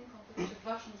 Pomyślcie, w jakim kontekście w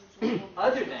waszym życiu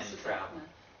Other than travel.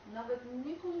 Nawet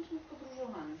niekoniecznie w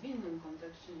podróżowaniu, w innym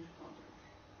kontekście niż podróż.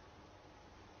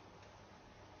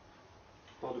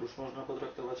 Podróż można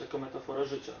potraktować jako metaforę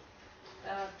życia.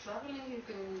 Traveling you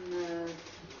can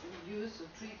use or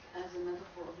treat as a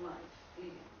metaphor of life,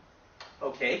 living.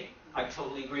 Okay, I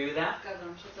totally agree with that.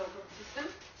 Zgadzam się całkowicie z tym.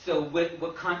 So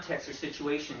what context or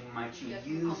situation might you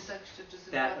use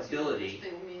that ability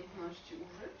tej umiejętności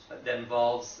użyć? that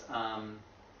involves,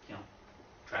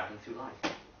 traveling through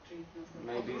life?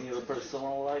 Maybe in your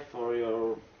personal life or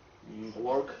your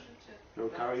work, your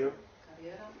career.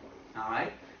 All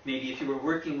right. Maybe if you were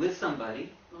working with somebody,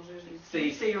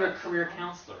 say you're a career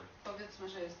counselor. Powiedzmy,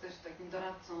 że jesteś takim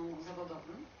doradcą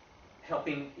zawodowym.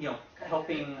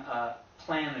 Helping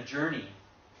plan a journey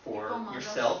for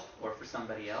yourself or for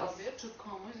somebody else. Czy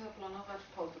komuś zaplanować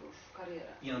podróż,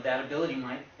 karierę. That ability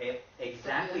might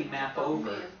exactly map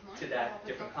over to that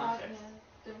different context.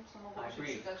 I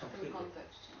agree completely.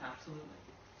 Absolutely.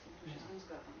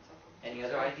 Any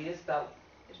other ideas about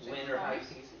when or how you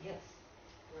can use it? Yes.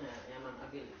 Ja mam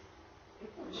ability.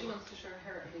 She wants to share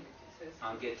her abilities.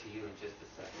 I'll get to you in just a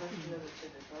second.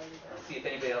 I'll see if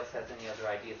anybody else has any other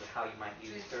ideas of how you might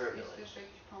use her ability. Jest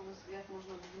jakiś pomysł, jak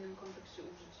można w innym kontekście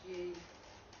użyć jej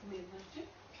umiejętności?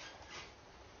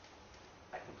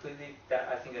 I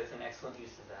think that's an excellent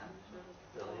use of that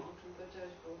ability. O czym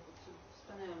powiedziałeś, było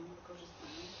wspaniałym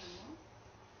wykorzystaniem tego.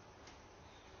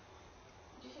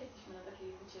 Dzisiaj jesteśmy na takiej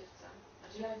wycieczce.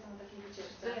 Znaczy ja jestem na takiej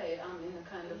wycieczce. Today I'm in a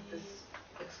kind of this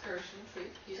excursion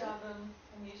trip here. Chciałabym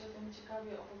umieć o tym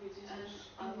ciekawie opowiedzieć. And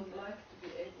I would like to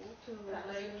be able to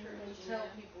relate to tell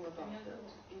people about it.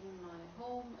 In my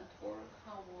home, at work,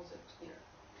 how was it here?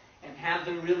 And have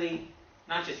them really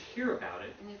not just hear about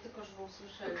it, Nie tylko, żeby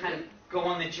usłyszeli, but kind of go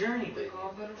on the journey with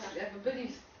you. jakby byli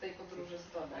w tej podróży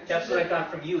z tobą. That's what I got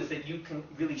from you, is that you can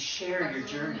really share your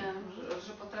journey.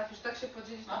 Że potrafisz tak się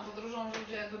podzielić tą podróżą, że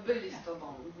ludzie jakby byli z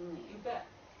tobą. You bet.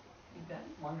 You bet.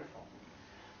 Wonderful.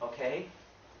 Okay.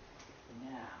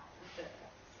 Now.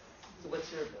 So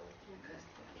what's your ability?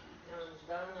 Mam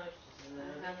zdolność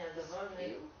zrobienia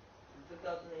dowolnej,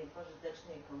 wygodnej,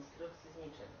 pożytecznej konstrukcji z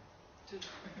niczego. To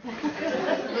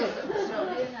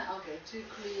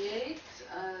create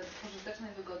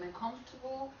pożytecznej, wygodnej,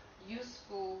 comfortable,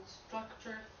 useful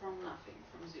structure from nothing,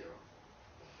 from zero.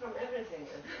 From everything.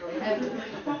 From everything.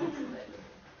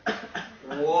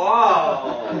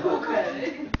 Wow.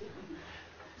 Okay.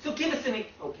 So give us an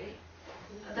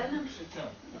Daj nam przykład.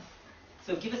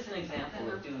 So give us an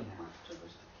example of doing that.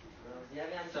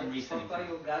 Zjawiam się w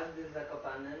pokoju gazdy w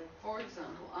Zakopanem. For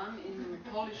example, I'm in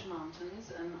Polish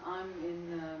mountains and I'm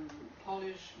in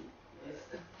Polish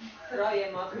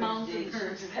mountain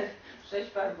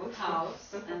 6 par butów.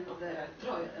 house and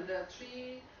there are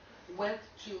 3 wet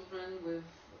children with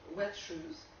wet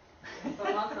shoes.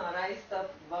 Pomocą rajstop,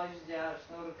 gwoździa,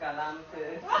 sznurka,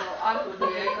 lampy,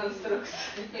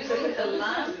 konstrukcji. Using a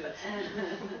lamp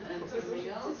and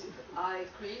rails, I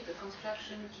create a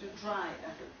construction to dry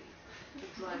everything, to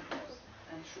dry clothes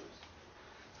and shoes.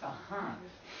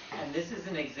 And this is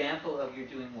an example of you're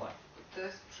doing what? To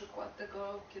jest przykład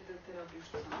tego, kiedy ty robisz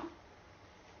co?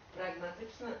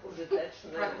 Pragmatyczne,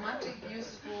 użyteczne, pragmatic,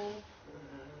 useful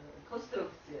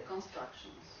konstrukcje.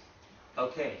 Constructions.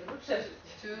 Okay. To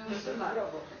survive.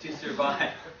 To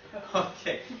survive.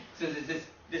 Okay. So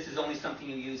this is only something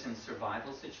you use in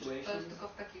survival situations? To jest tylko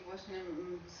w takich właśnie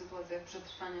sytuacjach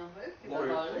przetrwaniowych,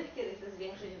 dowolnych, kiedy chcę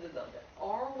zwiększyć wygodę.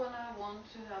 Or when I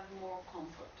want to have more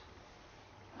comfort.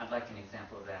 I'd like an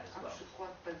example of that as well. A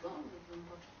przykład tego, bym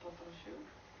poprosił.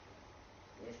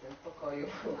 Jestem w pokoju.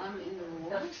 I'm in the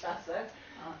room. W czasach.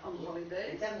 On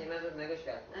holidays. I tam nie ma żadnego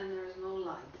światła. And there is no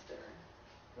light there.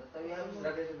 No to ja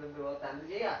zrobię, żeby było tam,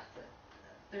 gdzie ja chcę.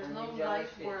 There's no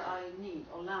light where I need,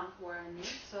 or lamp where I need,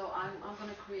 so I'm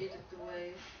going to create it the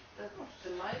way that the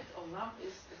light or lamp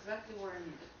is exactly where I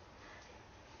need it.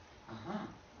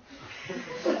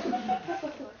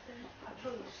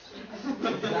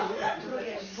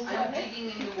 I'm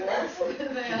digging in the walls.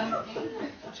 They are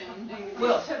asking. changing.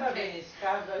 Well, sometimes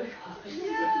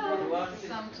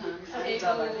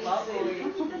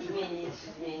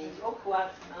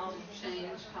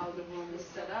change how the room is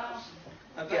set up.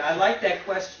 Okay, I like that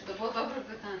question. To było dobre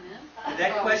pytanie.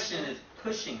 That question is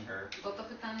pushing her. Bo to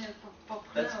pytanie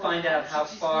popchnęło. Let's find out how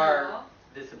far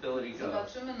this ability goes.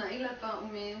 Zobaczymy, na ile ta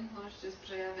umiejętność jest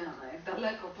przejawiana, jak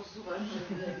daleko posuwa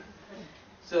się.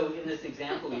 So in this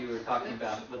example you were talking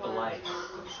about with the light,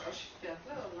 O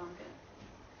świetle, o lampie.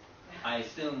 I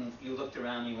assume you looked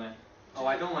around and you went, oh,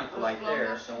 I don't like the light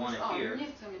there, so I want it here.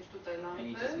 Nie chcę mieć tutaj And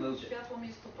you just moved lampy, it. światło mi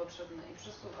jest tu potrzebne i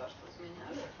przesuwasz to,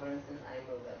 zmieniasz. For instance,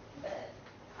 I move a bed.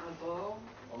 Albo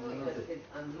Because it's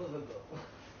unmovable.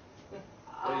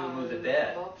 Or you move the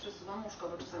bed. Bo przesuwam łóżko,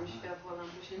 bo czasami światło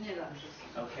lampy się nie da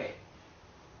przesuwać. Okay.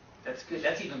 That's good.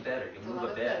 That's even better. You To move a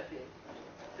nawet bed. lepiej.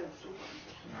 Ty przykład.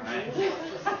 All right.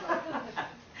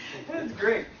 That's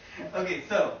great. Okay,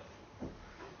 so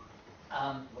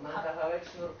Bo mam kawałek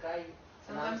sznurka i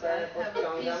Sometimes lampę I have a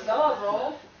podciągam piece do of okna.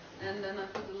 rope and then I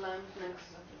put the lamp next.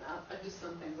 I do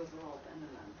something with rope and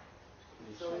the lamp.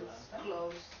 So it's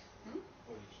close.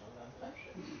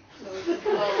 So it's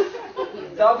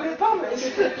close. Dobry pomysł.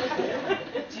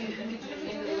 Did you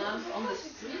mean the lamp on the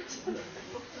street?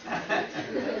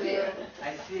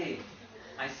 I see.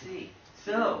 I see.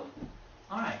 So,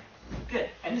 all right, good.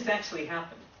 And this actually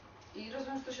happened. I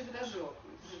rozumiem, że to się wydarzyło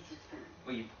w życiu.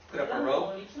 Well, you put up a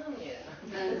rope.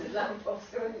 Z lampą w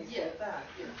schronisku, Yes, tak.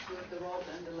 yes, with the rope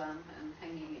and the lamp and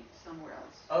hanging it somewhere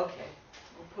else. Okay.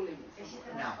 Or pulling it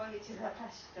somewhere else. Now,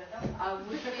 I would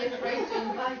be afraid to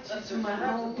invite you to my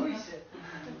home.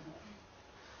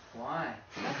 why?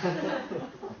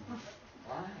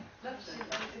 Why?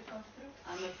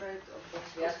 I'm afraid of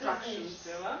those constructions.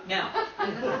 Now, I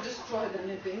never destroyed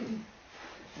anything.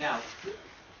 now,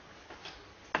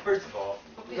 first of all,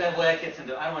 well, that gets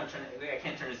into. I don't want to turn. I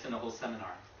can't turn this into a whole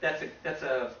seminar. That's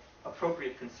a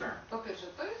appropriate concern. Po pierwsze,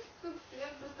 to jest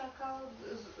jakby taka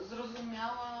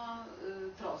zrozumiała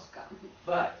troska,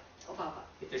 But obawa.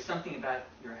 if there's something about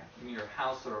your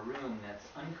house or a room that's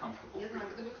uncomfortable,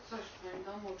 Jednak gdyby coś w twoim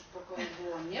domu czy pokoju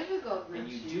było niewygodne and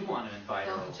ci, you do want to invite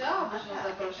her to over, chciałabyś ją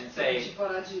zaprosić, And żeby say, ci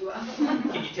poradziła.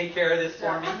 can you take care of this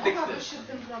for me? Fix Mogłabyś this. się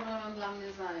tym problemem dla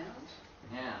mnie zająć.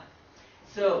 Yeah.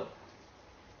 So,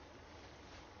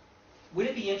 would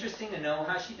it be interesting to know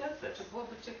how she does Czy this?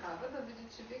 byłoby ciekawe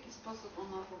dowiedzieć się, w jaki sposób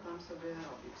ona program sobie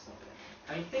robi w sobie.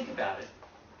 I mean, think about it.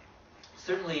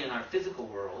 Certainly in our physical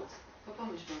worlds, To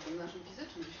pomyślmy o tym naszym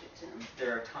fizycznym świecie.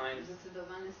 there are times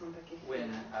Zdecydowanie są takie when,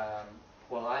 chwile.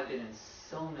 well, I've been in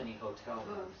so many hotel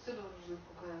Byłem rooms, w tylu różnych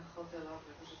pokojach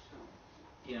hotelowych w życiu,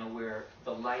 you know, where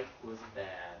the light was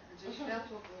bad, gdzie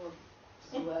światło było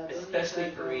złe, do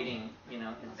especially for niczego. reading, you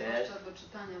know, in A bed. zwłaszcza do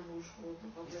czytania w łóżku, to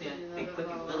w You ogóle see, mnie they put these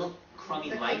nadawało. little crummy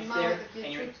Takie lights małe, there, takie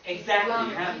and you're ciutkie exactly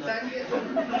lampki you're having takie, the.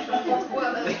 muszę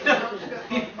odkładać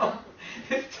troszkę You know,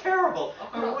 it's terrible.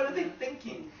 I mean, what are they okropne.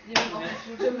 thinking? Nie wiem, o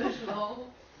czym ludzie myślą.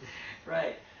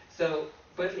 Right. So,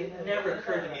 but it never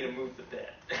occurred to me to move the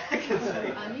bed.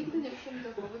 A nigdy nie przyszło mi do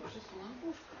głowy przesunąć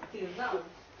łóżko. Till now.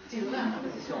 Till now.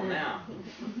 Until now.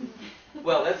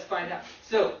 Well, let's find out.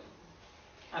 So,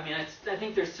 I mean, I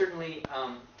think there's certainly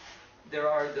there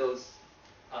are those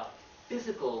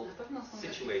physical Na pewno są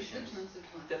takie situations fizyczne that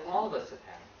sytuacje, all of us have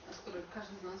had. z których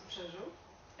każdy z nas przeżył.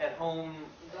 At home,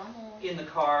 W domu, in the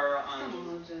car, w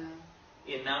samochodzie,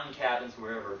 in mountain cabins,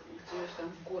 wherever, gdzieś tam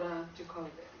w górach,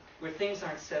 gdziekolwiek. where things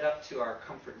aren't set up to our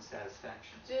comfort and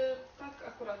satisfaction. Gdzie tak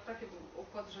akurat taki był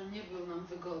układ, że nie był nam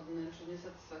wygodny, czy nie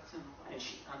satysfakcjonował. And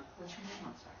she, what's your name?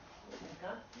 I'm sorry.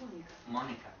 Monika.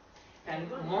 Monica.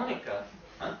 And Monica,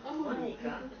 huh?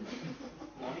 Monika.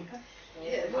 Monica?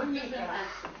 Nie, Monika.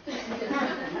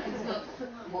 It's not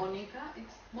Monika,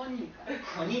 it's Monika.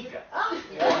 Monica.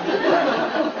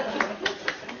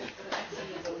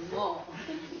 Mo.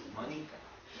 Monica.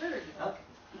 Very good. Okay.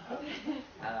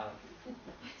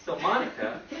 So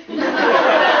Monica.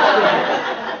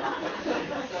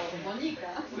 So Monika.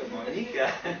 So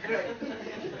Monica.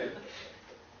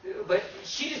 But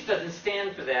she just doesn't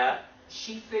stand for that.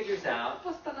 She figures out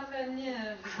Postanawia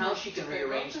nie how she can tego,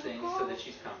 rearrange tylko things so that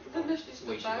she's comfortable wymyślić the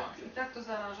to way she tak wants i it. tak to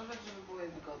zaaranżować, żeby było jej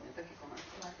wygodnie, tak jak ona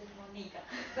chce. Monika.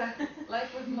 Tak, like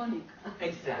with Monika.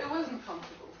 Exactly. It wasn't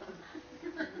comfortable.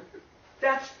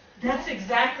 That's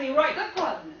exactly right.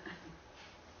 Dokładnie.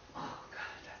 Oh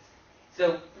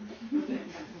God,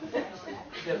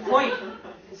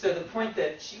 so the point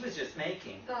that she was just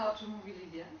making To, o czym mówi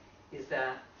Lidia, is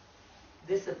that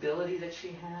this ability that she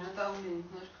has, ta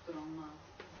umiejętność, którą ma.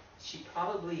 she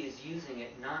probably is using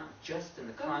it not just in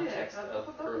the To wie, context of her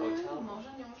prawdopodobnie hotel room. może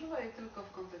nie używa jej tylko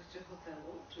w kontekście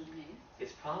hotelu, czy miejsc.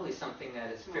 It's probably something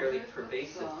that is fairly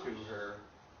pervasive through her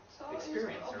co jest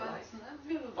experience or life. obecne w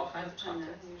wielu All kinds of doświadczeniach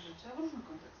contexts. ich życia, w różnych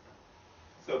kontekstach.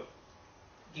 So,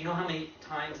 do you know how many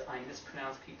times I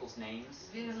mispronounce people's names?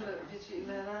 Wiecie,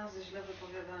 ile razy źle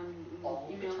wypowiadam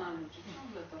imiona ludzi?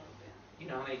 Ciągle to robię. You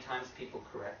know how many times people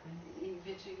correct me? I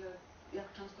wiecie,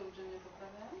 jak często ludzie mnie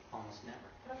poprawiają? Almost never.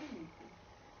 Prawie nigdy.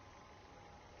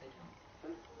 They don't.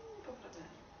 Nie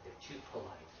poprawiają. They're too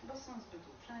polite. Bo są zbyt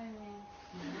uprzejmi.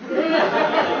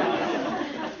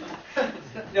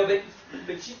 No,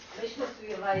 but you... Myśmy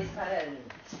studiowali z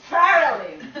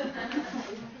Farrelly.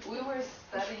 We were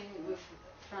studying with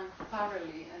Frank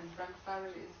Farrelly, and Frank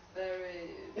Farrelly is very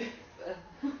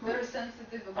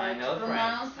sensitive about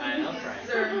pronouncing his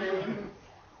surname.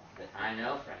 I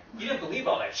know Frank. You didn't believe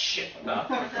all that shit about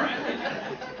Frank, did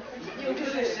you? Nie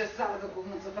uwierzyliście z całego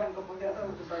gówna, co Frank opowiadał,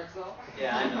 chyba co?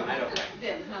 Yeah, I know Frank.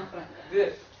 Wiem, znam Franka.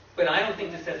 Good. But I don't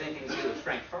think this has anything to do with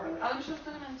Frank Farley. Ale myślę, że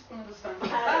to nie ma nic wspólnego z Frankiem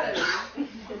Farrelly.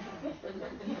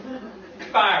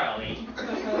 Farley.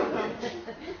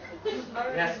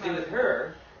 It has to do with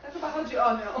her Tak chyba chodzi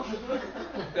o nią.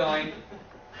 going,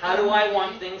 how do I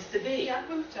want things to be? Jak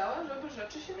bym chciała, żeby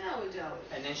rzeczy się miały działy.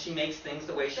 And then she makes things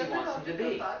the way she wants them to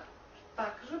be.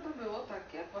 Tak, żeby było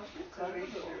tak, jak właśnie chce, żeby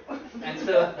było. And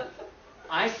so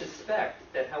I suspect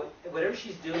that whatever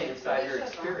she's doing inside her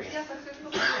experience Ja tak sobie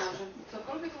pomyślałam, że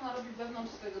cokolwiek ona robi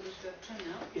wewnątrz swojego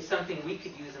doświadczenia is something we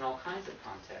could use in all kinds of to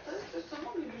contexts. jest coś, co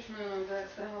moglibyśmy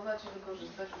wyekstremować i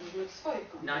wykorzystać w różnych swoich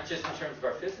kontekstach. Not just in terms of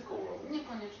our physical world,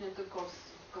 Niekoniecznie tylko w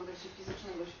kontekście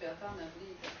fizycznego świata, mebli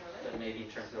i tak dalej. but maybe in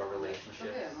terms of our To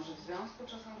relationships wiem, może w związku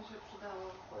czasem by się przydało,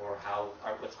 or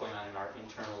what's going on in our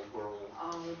internal world,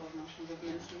 albo w naszym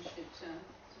wewnętrznym świecie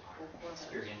coś poukładać.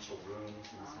 experiential rooms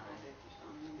Albo inside. w jakichś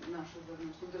tam naszych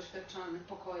wewnętrznych, doświadczalnych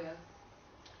pokojach.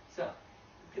 So,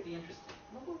 it could be interesting.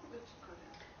 Mogłoby być ciekawie.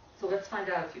 So let's find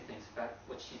out a few things about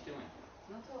what she's doing.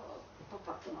 No to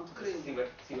popatrzmy, See odkryjmy. what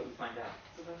we find out.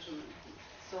 Zobaczymy,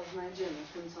 co znajdziemy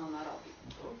w tym, co ona robi.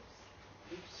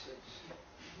 I się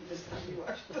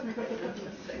wystawiłaś.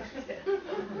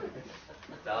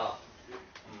 So,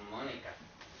 Monika.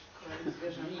 Kolej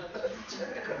zwierzęta.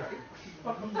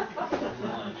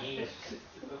 Monika.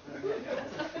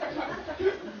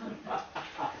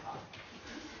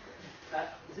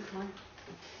 Is this mine?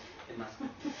 It must be.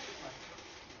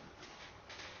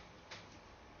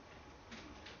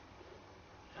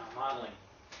 Now, modeling.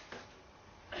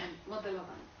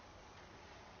 Modelowanie.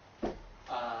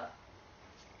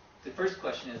 The first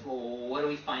question is, well, what do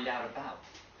we find out about?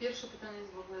 Pierwsze pytanie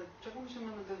jest w ogóle, czego my się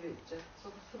mamy dowiedzieć?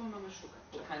 Co mamy szukać?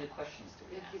 What kind of questions do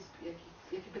we ask?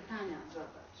 Jakie pytania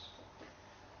zadać?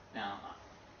 Now,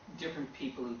 different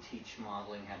people who teach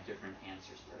modeling have different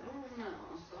answers to that. Różne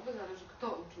osoby, zależy kto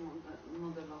uczy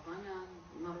modelowania,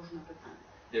 ma różne pytania.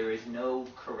 There is no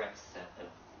correct set of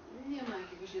Nie ma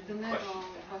jakiegoś jedynego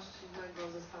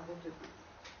właściwego zestawu pytań.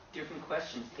 different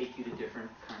questions take you to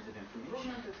different kinds of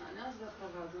Różne information. pytania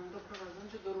doprowadzą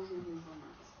cię do różnych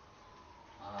informacji.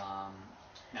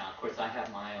 Now, of course, I have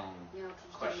my own Ja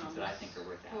oczywiście questions mam that I think are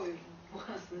worth swój asking.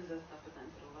 własny zestaw pytań,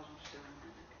 które uważam, że się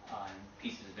wymaga.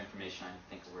 Pieces of information I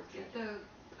think are worth I getting. te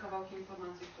kawałki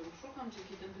informacji, których szukam,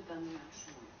 dzięki tym pytaniom ja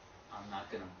otrzymuję. I'm not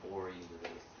going to bore you with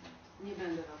those things. Nie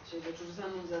będę wam dzisiaj wieczór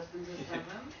zanudzać tym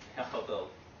zestawem, Although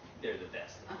they're the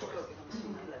best, of course. aczkolwiek one są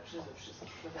najlepsze ze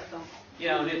wszystkich, to wiadomo. You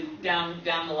know,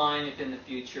 down the line, if in the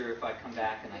future, if I come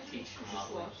back and I teach W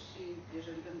modeling, przyszłości,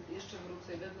 jeżeli jeszcze wrócę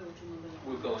i będę uczył modelowania,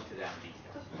 we'll go into that detail.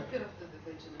 to dopiero wtedy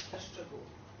wejdziemy w te szczegóły.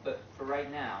 But for right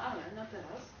now, Ale na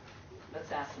teraz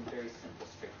let's ask some very simple,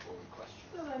 straightforward questions.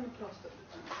 zadajmy proste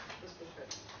pytania,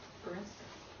 bezpośrednio. For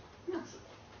instance, Na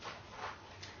przykład,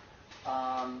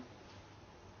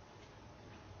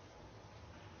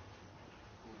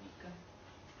 Monika?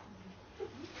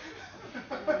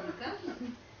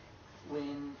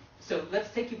 So let's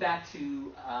take you back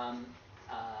to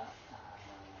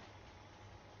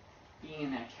being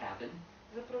in that cabin,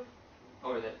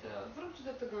 or that Wróć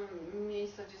do tego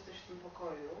miejsca, gdzie jesteś w tym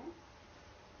pokoju.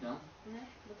 no? Nie?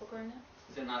 Do pokoju nie?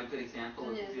 Is that not a good example To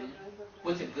of nie jest doing? dobre.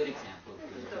 What's a good example of To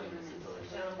jest doing dobre this miejsce. ability?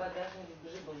 Chciałam bagażnik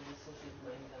grzybów wysuszyć w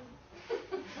moim domu.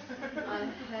 I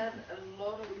had a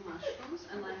lot of mushrooms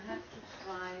and I had to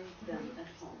try them at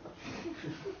home.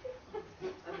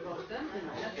 I bought them and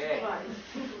I had to Okay. try.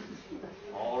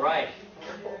 All right.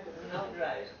 No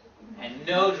dryer. And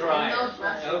no dryer. No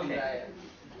dryer. Okay.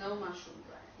 No mushroom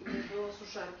dry. I nie było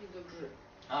suszarki do grzybów.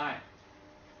 All right.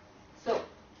 So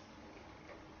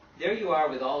there you are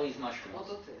with all these mushrooms.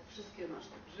 Oto ty, wszystkie masz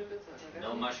te grzyby, całe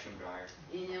No mushroom dryer.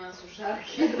 i nie ma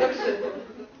suszarki do grzybów.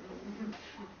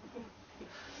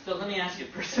 So let me ask you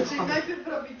first of Czyli all, najpierw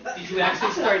robi tak. did you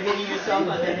actually start hitting yourself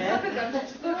on the head? Zapytam się,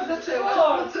 czy to zaczęłaś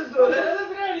procedurę?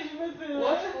 Zabraliśmy ty.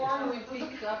 What form we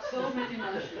picked up so many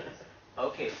mushrooms.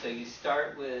 Okay, so you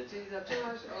start with Czyli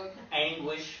zaczęłaś od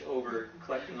anguish over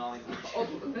collecting all these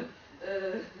mushrooms.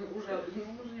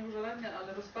 może nie użalania,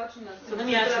 ale rozpaczy nad So let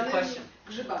me ask you a question.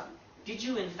 grzybami. Did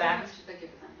you in fact Takie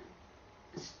pytanie.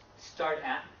 start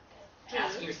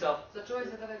asking yourself, Zaczęłaś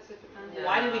zadawać sobie pytanie.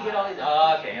 why did we get all these?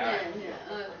 Oh, okay, all right. Nie.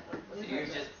 So you're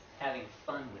just having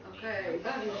fun with me. Okej,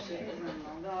 bawisz się ze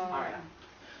mną. All right.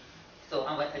 So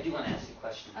I do want to ask you a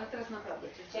question. Ale teraz naprawdę.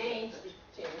 Change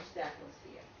the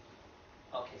atmosphere.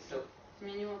 Okay, so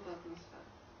Zmieniło to atmosferę.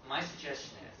 my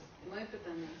suggestion is Moje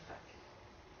pytanie jest takie.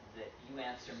 that you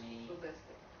answer me.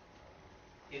 Suggestia.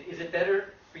 Is it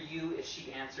better for you if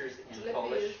she answers Czy in lepiej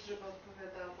Polish? jest, żeby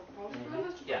odpowiadała po polsku,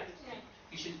 czy Yeah. po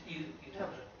angielsku? You tell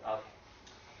her. Okay.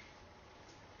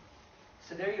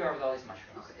 So there you are with all these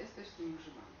mushrooms. Okej, jesteś z tymi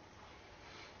grzybami.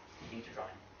 You need to dry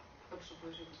them.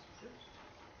 Potrzebujesz je wysuszyć?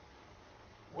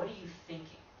 What are you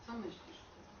thinking Co myślisz?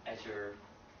 as you're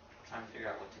trying to figure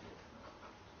out what to do?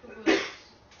 Próbuję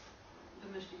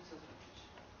wymyślić, co zrobić.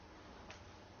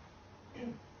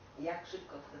 Jak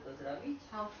szybko chcę to zrobić?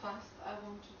 How fast I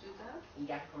want to do that? I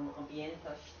jaką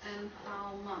objętość And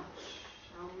how much?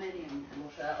 How many of them?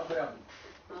 muszę obrobić?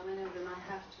 How many of them I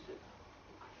have to do?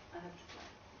 I have to try.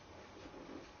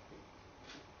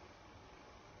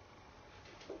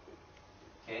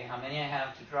 Okay, how many I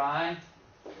have to dry?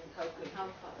 And how quickly? How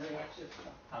fast? No jak szybko?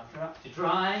 To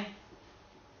dry?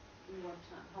 In what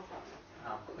time? How fast?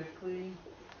 How quickly?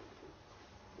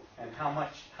 And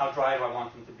how dry do I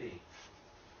want them to be?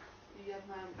 I jak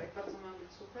bardzo mają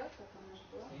być suche? Taka masz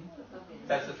była?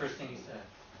 That's the first thing you said.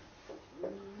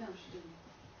 No, she didn't.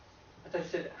 I thought you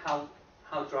said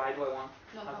how dry do I want?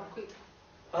 No, how quick?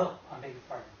 Oh, I beg your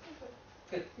pardon.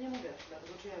 Good. Nie mówię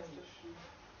dlatego, czy ja już coś...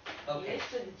 Okay.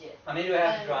 Jeszcze gdzie? How many do I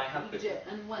have to dry? How And quickly?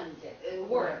 gdzie? And when? Gdzie?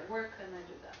 Where can I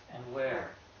do that? And where?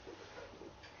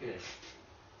 Good.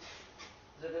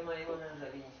 Żeby mojemu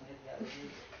mężowi nie śmierdziały.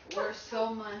 Where so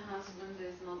my husband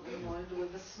is not annoyed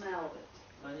with the smell of it.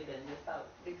 Bo nie będzie spał.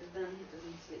 Because then he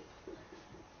doesn't sleep.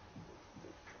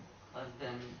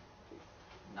 Husband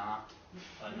not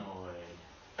annoyed.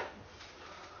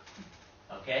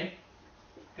 Okay?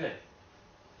 Good.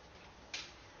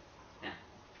 Now,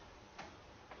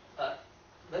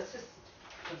 let's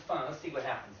fun. Let's see what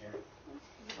happens here.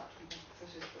 Zobaczmy, co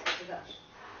się wydarzy.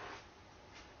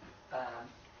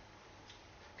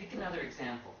 Pick another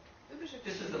example. Wybierz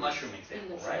jakiś This is the inny- mushroom inny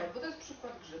example, przykład, right? Bo to jest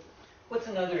przykład grzybu. What's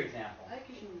another example A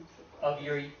jakiś inny przykład? of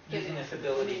your using this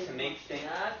ability to make things?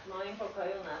 Tak, w moim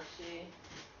pokoju na wsi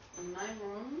In my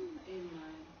room, in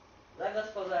my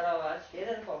zagospodarować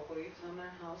jeden pokój in my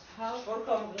house, how z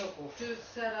czwórką wnuków. to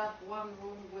set up one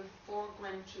room with 4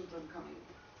 grandchildren coming.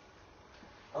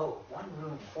 Oh, one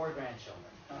room, 4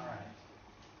 grandchildren. All right.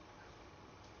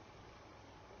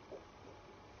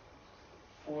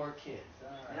 4 kids.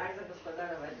 All Jak right.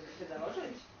 zagospodarować, żeby się dało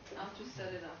żyć? How to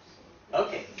set it up.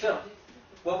 Okay, so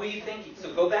what were you thinking?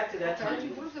 So go back to that Tak, time.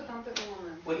 wróć do tamtego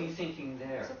momentu. What are you thinking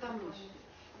there? Co tam myślisz?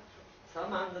 Co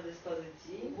mam do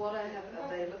dyspozycji? What I have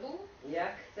available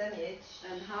Jak chcę mieć?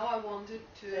 and how I want it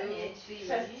to Chcę mieć be.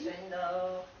 przestrzeń do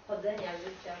chodzenia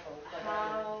życia po układaniu.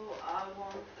 How I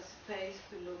want a space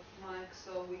to look like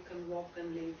so we can walk and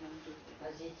live and do things. Ma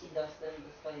dzieci dostęp do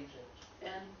swoich rzeczy.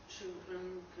 And children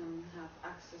can have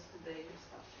access to daily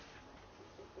stuff.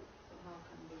 So how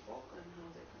can we walk and how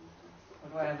they can do stuff?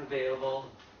 What do I have available?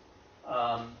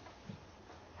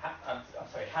 I'm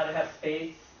sorry, how to have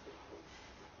space?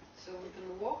 So we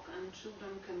can walk and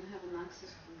children can have an access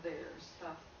to their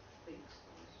stuff, things.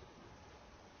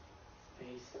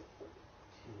 Space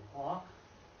to walk.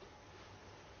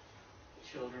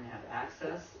 Children have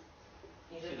access.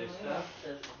 I To żeby their mój stuff. mąż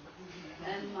przeżył.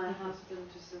 And my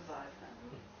husband to survive that.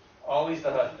 Always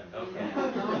the husband,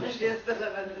 okay. She has the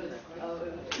lavender.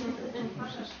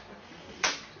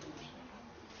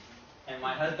 And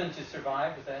my husband to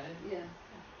survive, was that it? Yeah.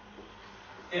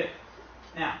 Good.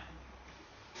 Now,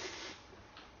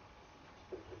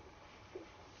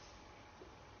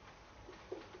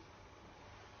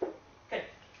 okay.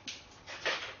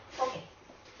 Okay.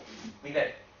 We got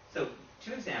it. So,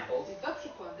 2 examples. I 2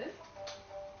 przykłady.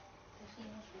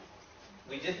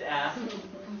 We just asked,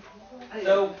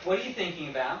 so what are you thinking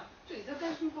about? Czyli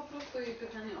zadaliśmy po prostu jej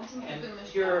pytanie, o czym ty And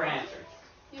wymyślasz. here are answers.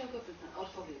 I oto pytanie,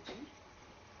 odpowiedzi.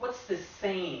 What's the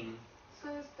same Co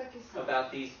jest takie same?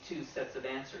 about these 2 sets of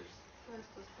answers? Co jest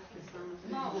to takie same?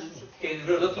 Znowu Okay,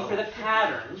 we're looking for the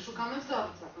patterns. szukamy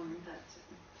wzorca, pamiętajcie.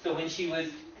 So when she was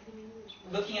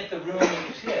looking at the room with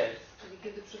the kids, Czyli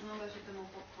kiedy przygląda się temu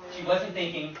pokoju, she wasn't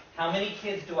thinking, how many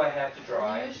kids do I have to nie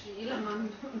drive? myśli, ile mam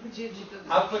dzieci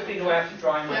do How quickly do I have to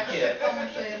dry my jak kids? szybko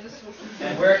muszę je wysuszyć.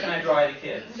 And where can I dry the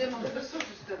kids? Gdzie mogę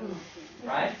wysuszyć te wnuki?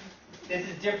 Right? This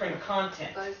is different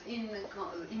content. To jest inna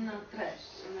treść,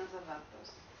 inna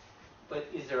zawartość.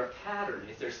 But is there a pattern?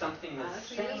 Is there something the Ale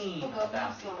czy jest same podobny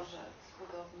about these? wzorzec,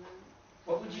 podobny?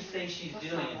 What would you say she's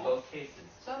doing in both cases?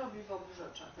 Co robi w obu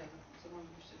rzeczach? Co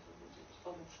moglibyście powiedzieć w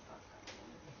obu przypadkach?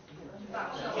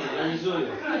 Realizuje.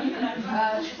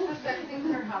 She's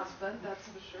protecting her husband, that's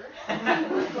for sure.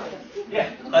 Yeah,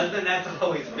 husband, that's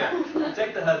always fair.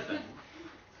 Protect the husband.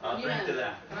 I'll drink to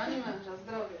that. Broni męża,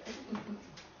 zdrowie.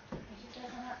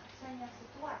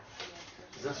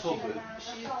 Zasoby.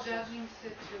 She's judging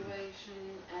situation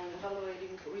and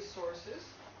evaluating resources.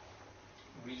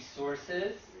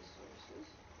 Resources.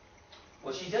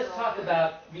 Well, she does talk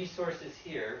about resources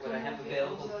here, what I have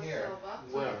available here.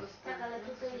 Where? Tak, ale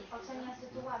tutaj ocenia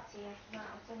sytuację,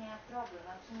 ocenia problem,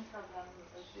 a czy nie problem,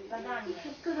 zadanie.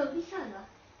 Wszystko robi sama.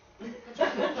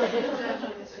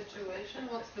 Judging the situation,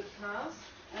 what's the task,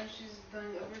 and she's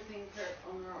doing everything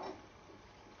on her own.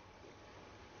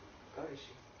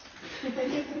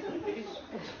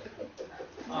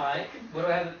 All right. What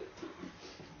do I have?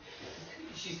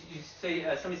 You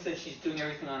say somebody said she's doing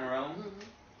everything on her own.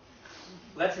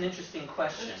 Well, that's an interesting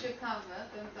question.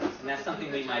 And that's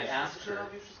something we might ask her.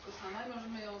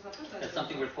 That's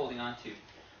something worth holding on to.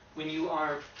 When you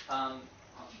are, I'll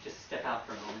just step out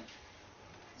for a moment.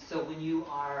 So when you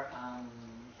are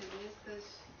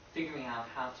figuring out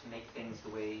how to make things the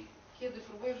way kiedy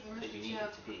próbujesz wymyślić,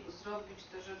 jak zrobić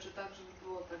te rzeczy tak, żeby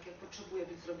było tak, jak potrzebuje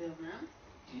być zrobione,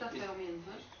 ta twoja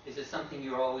umiejętność. Is it something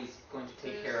you're always going to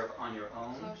take care of on your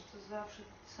own? Coś, co zawsze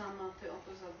sama ty o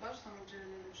to zadbasz,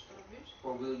 samodzielnie będziesz to robić?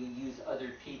 Or will you use other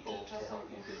people to help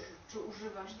you do it? Czy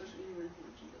używasz też innych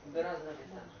ludzi? Gro zrobisz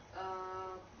sam.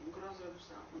 Gro zrobisz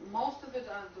sam. Most of it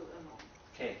I'll do alone.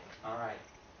 Okay, all right.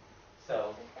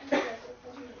 So.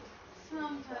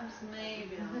 Sometimes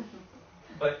maybe.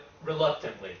 But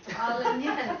reluctantly. Ale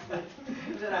niechętnie.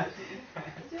 Wyraźnie.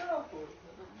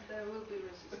 There will be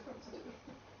resistance.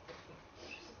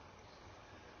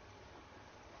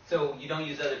 So you don't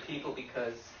use other people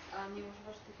because. A nie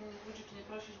używasz tych innych ludzi, czy nie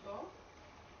prosisz go?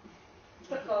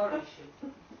 To core issue.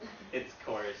 It's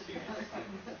core issue.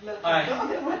 All right.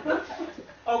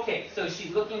 Okay, so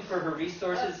she's looking for her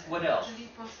resources. What else? Czyli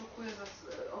poszukuje,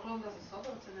 ogląda zasoby,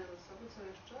 ocenia zasoby. Co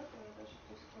jeszcze? Pojawia się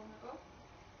tu wspólnego?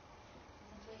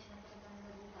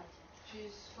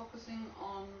 She's focusing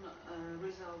on a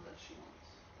result that she wants.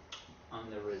 On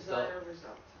the result. Desired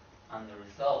result. On the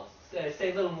results.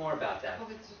 Say a little more about that.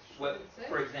 What,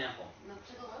 for example?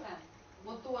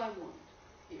 What do I want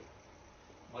here?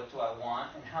 What do I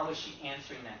want, and how is she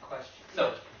answering that question?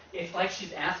 So, it's like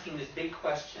she's asking this big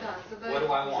question. What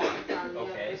do I want?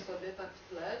 Okay.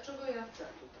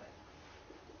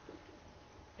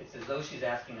 It's as though she's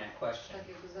asking that question.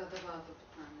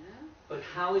 But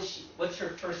how is she? What's her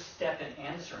first step in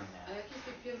answering that?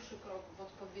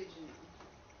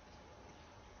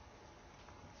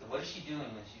 So what is she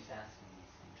doing when she's asking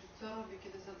these things?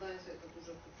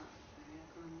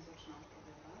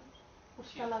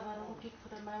 Ustala warunki,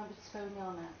 które mają być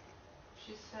spełnione.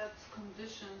 She sets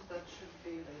conditions that should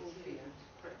be fulfilled.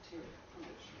 Criteria,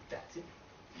 conditions. That's it.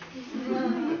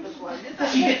 Dokładnie.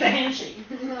 She gets a handshake.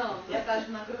 No, jakaś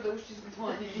nagroda uścisk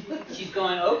dłoni. She's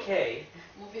going, okay.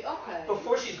 Mówi, okay.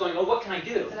 Before she's going, oh, what can I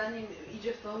do? Zanim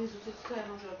idzie w to, Jezu, co ja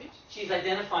mam zrobić? She's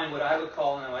identifying what I would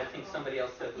call, and I think somebody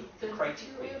else said, the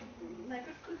criteria.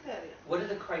 Najpierw kryteria. What are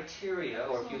the criteria,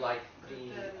 or if you like,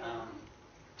 the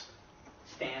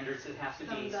standards that have to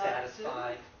be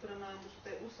satisfied? Które mają być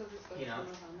tutaj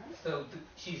usatysfakcjonowane. So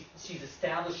she's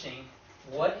establishing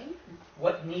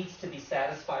what needs to be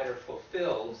satisfied or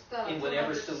fulfilled in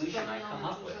whatever solution I come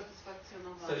up with.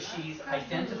 So she's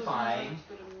identifying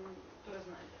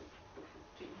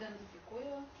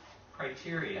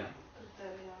criteria,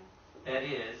 that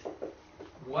is,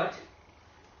 what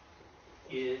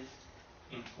is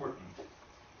important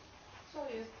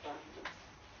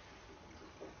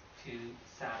to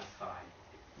satisfy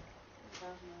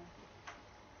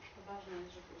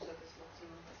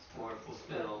or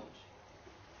fulfill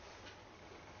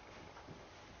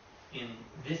in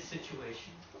this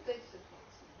situation.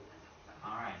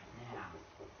 All right, now.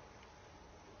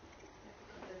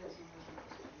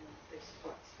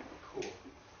 Cool.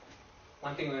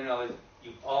 One thing we know is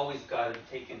you've always got to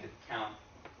take into account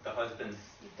the husband's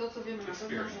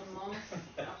experience.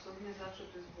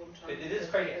 But it is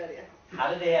crazy.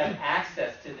 How do they have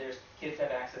access to their kids?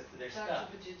 Have access to their stuff?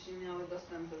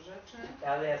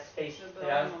 How do they have space?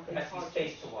 There has to be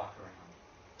space to walk around.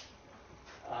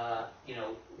 You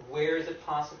know, where is it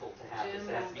possible to have this?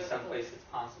 It has to be someplace it's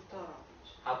possible.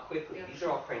 How quickly? These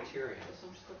are all criteria.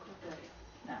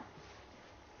 Now,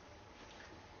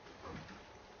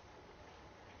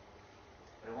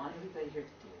 what I want everybody here to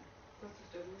do,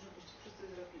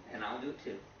 and I'll do it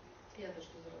too,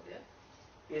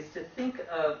 is to think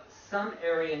of some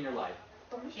area in your life,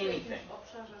 anything,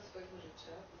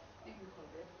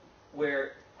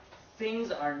 where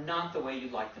things are not the way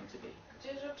you'd like them to be.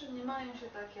 Gdzie rzeczy nie mają się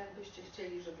tak, jakbyście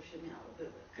chcieli, żeby się miały,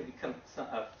 były. Could become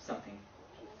something,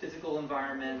 physical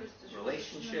environment,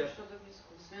 relationship,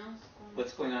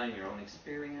 what's going on in your own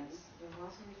experience.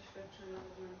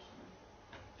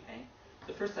 Okay.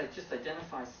 So first, I just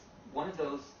identify one of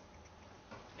those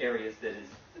areas that is,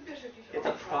 it's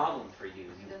a problem for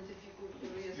you.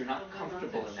 You're not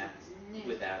comfortable in that,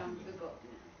 with that,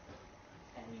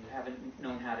 and you haven't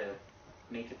known how to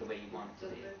make it the way you want it to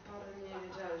be.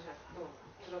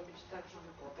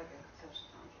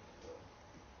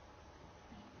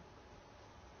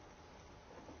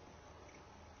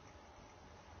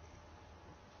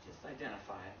 Just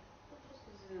identify it.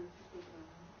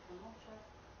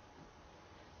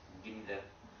 Give me that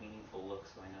meaningful look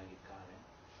so I know you've got it.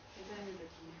 Daj mi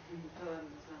taki pełen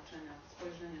znaczenia,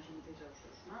 spojrzenie, żebym wiedział, że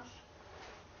już masz.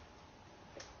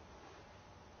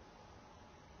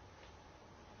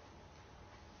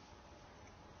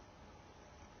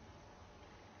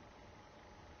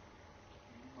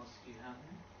 Most of you have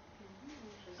them?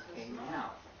 Okay, now,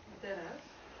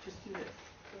 just do this.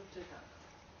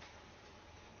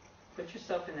 Put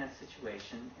yourself in that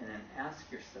situation and then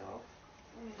ask yourself,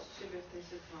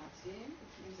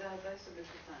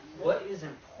 what is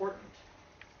important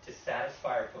to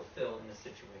satisfy or fulfill in the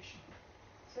situation?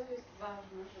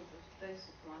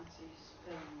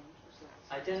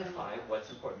 Identify what's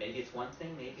important. Maybe it's one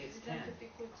thing, maybe it's 10.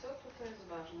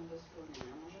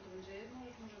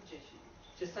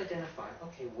 Just identify,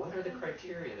 okay, what are the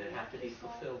criteria that have to be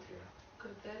fulfilled here?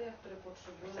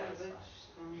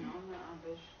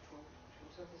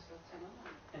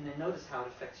 And then notice how it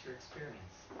affects your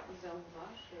experience.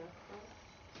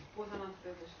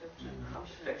 How it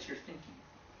affects your thinking.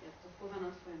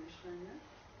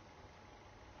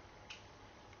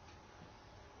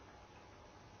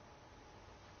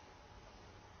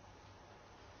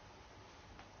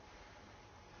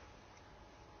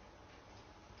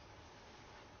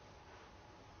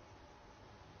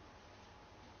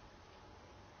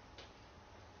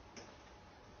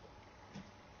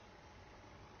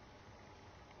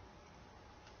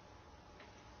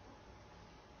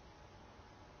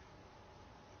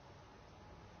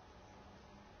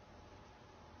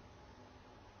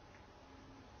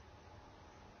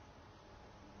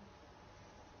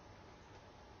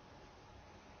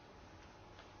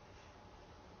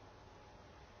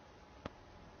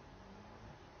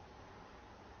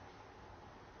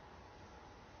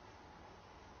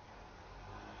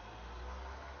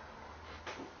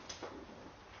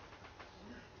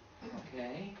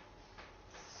 Okay.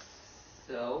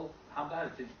 So, how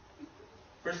about it?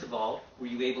 First of all, were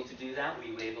you able to do that? Were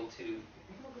you able to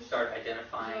start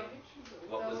identifying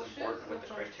what was important, what the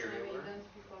criteria were?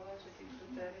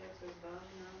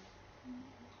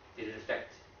 Did it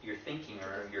affect your thinking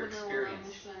or your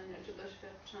experience?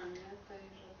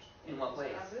 In what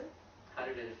ways? How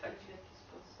did it affect you?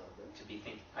 To be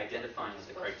identifying what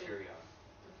the criteria are.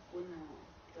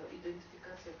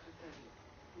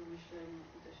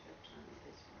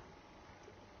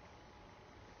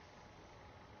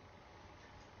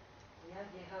 Ja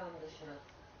wjechałam do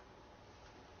środka.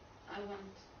 I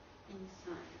went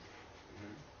inside.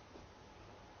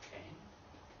 Okay.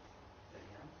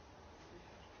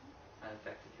 How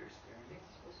affected your experience? W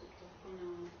jaki sposób to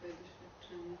wpłynęło na twoje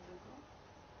doświadczenie tego?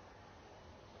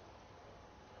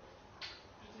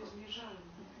 Że to jest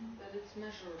mierzalne. That it's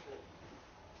measurable.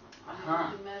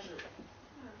 Aha. Measure.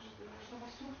 Że to ma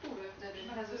strukturę. That it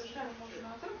has a structure.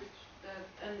 Można zrobić.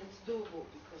 And it's doable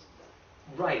because of that.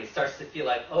 Right, it starts to feel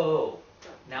like, oh,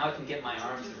 now I can get my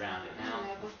arms around it. Now,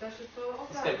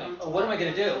 instead of going, oh, what am I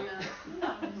going to do?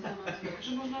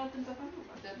 Że można na tym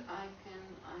zapanować. That I can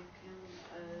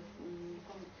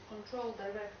control,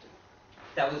 direct.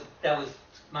 That was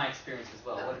my experience as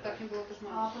well. Takim było też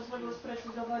moje. A pozwoliło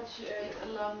sprecyzować,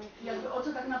 jakby o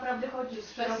co tak naprawdę chodzi w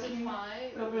szerokim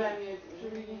problemie,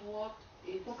 czyli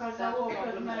pokazało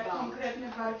pewne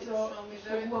konkretne, bardzo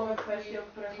szczegółowe kwestie, o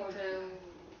które chodzi.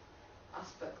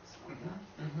 Aspects of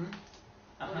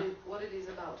that. What it is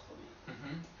about for me.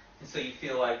 And so you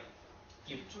feel like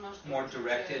you're more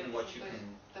directed in what you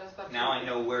can. Now I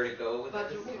know where to go with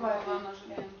it.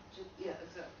 Yeah,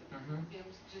 exactly. Wiem,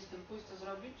 gdzie z tym pójść, co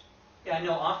zrobić. Yeah, I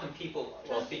know often people,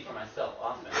 well, speak for myself,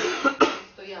 often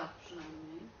to ja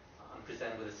przynajmniej I'm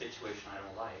presented with a situation I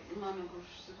don't like. Mam jakąś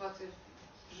sytuację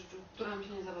w życiu, która mi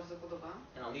się nie za bardzo podoba.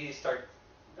 And I'll immediately start,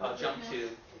 I'll jump to,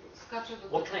 skaczę do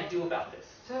what can I do about this?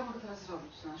 Co ja mogę teraz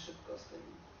zrobić na szybko z tym?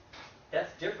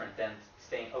 That's different than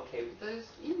saying, okay, To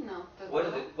jest inne od tego.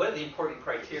 what are the important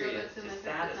criteria to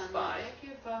satisfy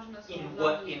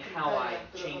in how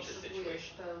I change the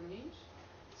situation?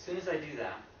 As soon as I do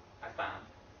that, I found,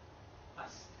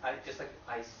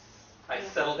 I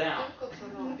settle down. Tylko co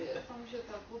robię, to mi się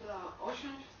ta buda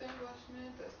osiąść w tym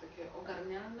właśnie, to jest takie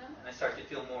ogarniane. And I start to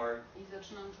feel more I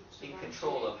zaczynam czuć się in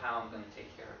control of how I'm going to take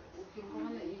care of it.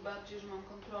 ukierunkowany i bardziej, że mam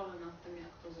kontrolę nad tym,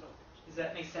 jak to zrobić. Does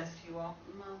that make sense to you all?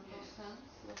 Ma to sens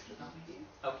dla wszystkich?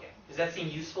 Okay. Does that seem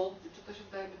useful? Czy to się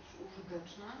wydaje być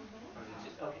użyteczne? Or is it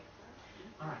just, okay.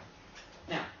 All right.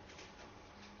 Now.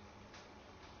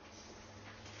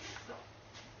 So.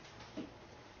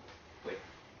 Wait.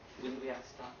 When do we have to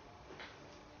stop?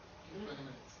 20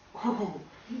 minutes. Ooh,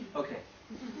 okay.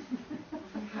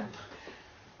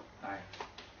 All right.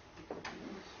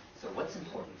 So what's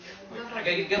important?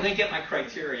 Wait, let me get my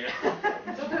criteria.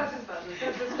 Co teraz jest ważne?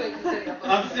 Teraz jest swoje kryteria.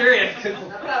 I'm serious.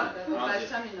 Naprawdę, bo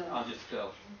 20 minut. I'll just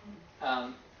go.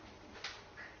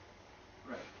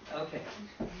 Right. Okay.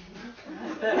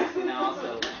 That's better. So now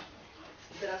also.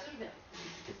 Teraz już wiem.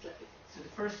 Jest lepiej. So the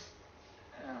first,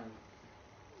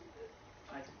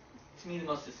 to me, the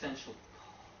most essential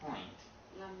point.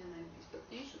 Dla mnie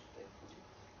najistotniejszy tutaj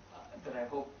That I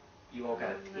hope you all got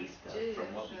a taste of from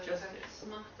what we just did.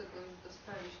 Smak tego już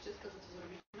dostaliście z tego, co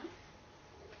zrobiliśmy.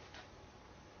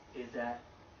 Is that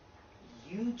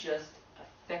you just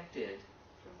affected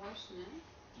właśnie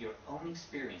your own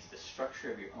experience, the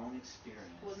structure of your own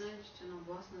experience, wpłynęliście na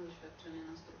własne doświadczenie,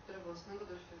 na strukturę własnego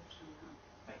doświadczenia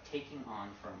by taking on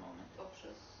for a moment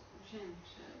poprzez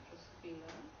wzięcie przez chwilę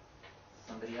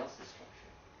somebody else's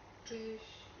structure. Czyjejś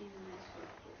innej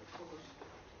struktury, kogoś.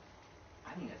 I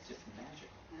think that's just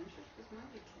magical. Ja myślę, że to jest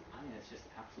magiczne. I think that's just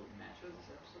absolutely To magical.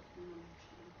 jest absolutnie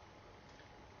magiczne.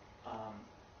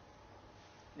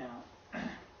 Now,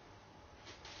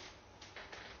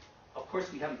 of course,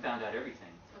 we haven't found out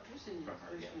everything. Oczywiście nie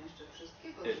odkryliśmy jeszcze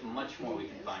wszystkiego. There's much more we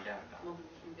can find out about.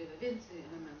 Moglibyśmy wiele więcej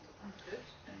elementów odkryć.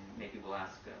 And maybe we'll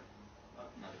ask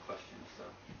another question. So.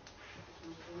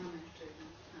 Może mamy jeszcze jedno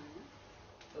pytanie.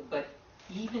 But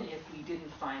even if we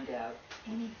didn't find out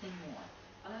anything more,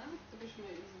 ale nawet gdybyśmy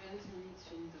już więcej nic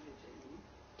się nie dowiedzieli,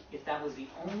 if that was the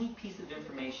only piece of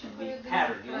information the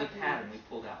only pattern we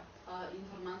pulled out, a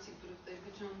informacji, które tutaj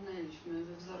wyciągnęliśmy,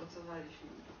 wywzorcowaliśmy,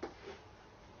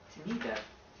 to me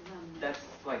that's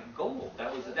like gold.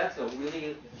 That's a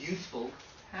really useful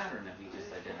pattern that we just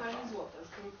identified. Złota, już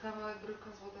ten kawałek bryłka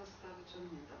złota została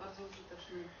wyciągnięta, bardzo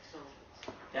użyteczny wzorzec.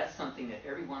 That's something that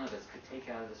every one of us could take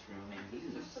out of this room and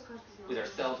use with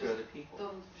ourselves or other people.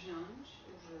 Dąd wziąć,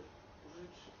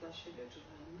 użyć dla siebie czy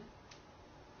dla innych.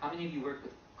 How many of you work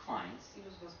with clients? Ilu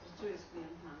z was pracuje z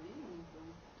klientami?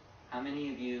 How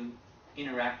many of you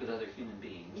interact with other human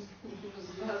beings? Ilu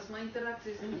z was ma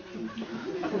interakcje z innymi?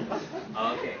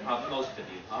 Okay, most of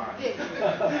you. All right.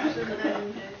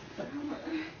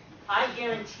 I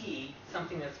guarantee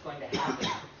something that's going to happen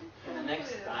in the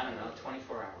next, I don't know,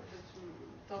 24 hours.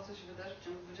 To, co się wydarzy w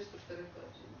ciągu 24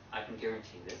 godzin. I can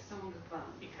guarantee this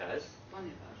because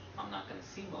I'm not going to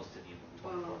see most of you in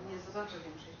 24 hours. Nie zobaczę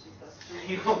większości z was.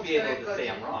 You won't be able to say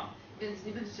I'm wrong. Więc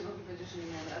nie będziecie mogli powiedzieć, że nie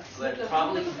miałem racji. But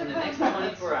probably in the next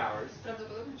 24 hours,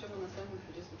 prawdopodobnie w ciągu następnych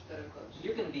 24 godzin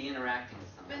you're going to be interacting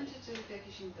with somebody. Będziecie w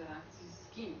jakiejś interakcji z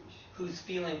kimś. Who's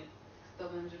feeling Kto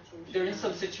będzie czuł się. they're in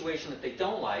some situation that they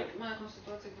don't like. Ma jakąś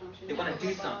sytuację, którą się They nie want to do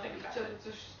podoba something i about chciałby it.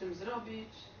 coś z tym zrobić.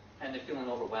 And they're feeling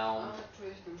overwhelmed. Ale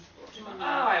czuje się tym przytłoczony.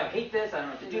 Oh, I hate this. I don't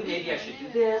know what to do. Maybe I should do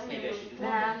this. Maybe I should do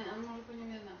that. A może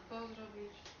powinienem jednak to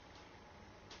zrobić.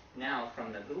 Now, from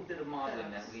the little bit of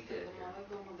modeling that we did, do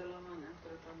małego modelowania,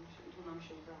 które tu nam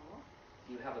się udało,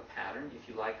 you have a pattern, if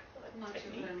you like, a macie w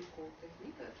technique ręku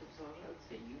technikę czy wzorzec,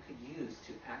 that you could use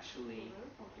to actually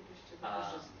moglibyście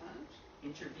wykorzystać,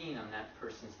 intervene on that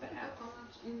person's behalf.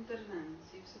 dokonać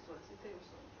interwencji w sytuacji tej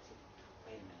osoby.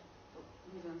 Wait a minute.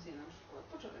 Mówiąc jej na przykład,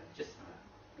 poczekaj. Just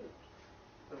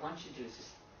what I want you to do is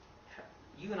just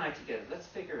you and I together. Let's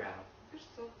figure out, Wiesz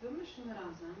co, wymyślmy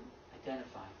razem,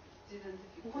 identify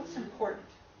zidentyfikujmy. what's important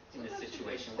in this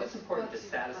situation. What's important to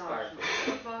satisfy our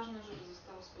goal. Ważne, żeby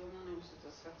zostało spełnione i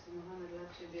usatysfakcjonowane dla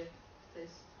ciebie w tej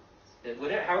sytuacji. That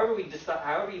whatever,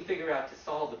 however you figure out to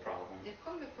solve the problem,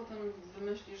 Jakkolwiek potem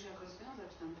wymyślisz, jak rozwiązać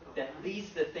ten problem, that leads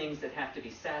the things that have to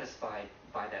be satisfied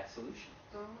by that solution.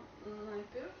 to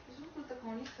najpierw zróbmy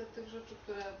taką listę tych rzeczy,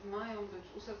 które mają być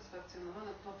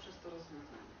usatysfakcjonowane poprzez to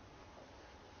rozwiązanie.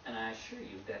 And I assure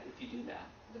you that if you do that,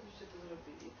 gdybyście to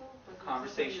zrobili, to the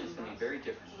conversation is going to be very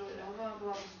different. że rozmowa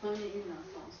byłaby zupełnie inna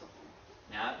z tą osobą.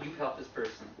 Now, you've helped this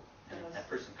person, and that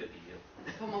person could be you.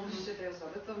 Pomogliście tej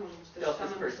osobie, to może być też Help this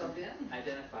samemu person sobie.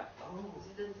 identify,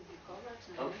 Zidentyfikować,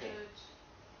 okay, namierzyć.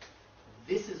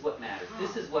 this is what matters.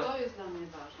 This is To what jest dla mnie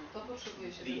ważne. To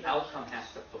potrzebuje się the outcome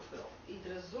has to fulfill. I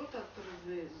rezultat,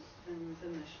 który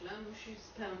wymyślę, musi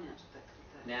spełniać te kryteria.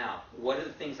 Now, what are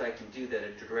the things I can do that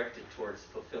are directed towards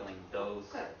fulfilling those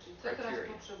Czyli co teraz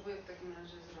criteria? potrzebuję w takim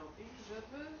razie zrobić,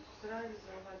 żeby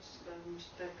zrealizować, spełnić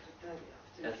te kryteria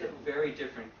w tym That's a kierunku? very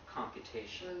different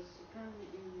computation. To jest zupełnie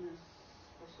inny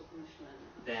sposób myślenia,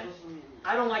 Then, rozumienia.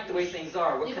 I don't like the way things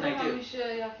are, what Nie can I podoba do? mi się,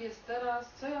 jak jest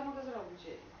teraz, co ja mogę zrobić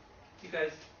jej? You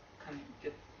guys kind of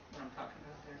get what I'm talking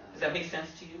about there? Does that make sense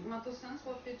to you? Ma to sens?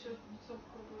 Łapiecie, co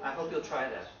próbuję? I hope you'll try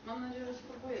that. Mam nadzieję, że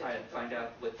spróbujecie. Try and find out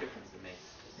what difference it makes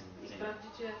I in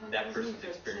sprawdzicie, jak that person's różnicę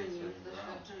experience czyni with w their own.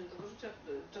 doświadczeniu tego życia,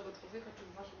 czego człowieka, czy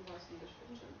w waszym własnym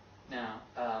doświadczeniu.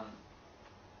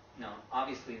 Now,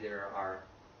 obviously there are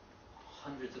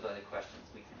hundreds of other questions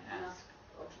we can ask.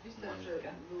 Oczywiste, że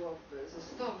byłoby ze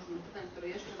 100 różnych pytań, które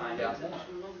jeszcze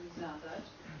byśmy mogli zadać.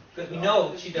 Because we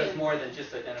know she does more than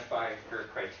just identify her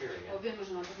criteria. Bo wiemy,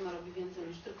 że na pewno robi więcej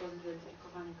niż tylko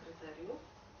zidentyfikowanie kryteriów.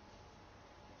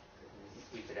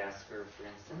 We could ask her, for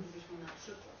instance. Moglibyśmy na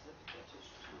przykład zapytać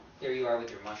jeszcze. Here you are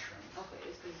with your mushrooms. Okej,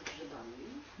 jesteś z grzybami.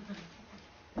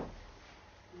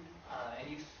 And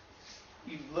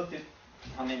you've looked at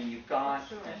how many you've got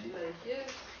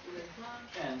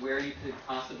and where you could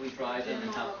possibly dry them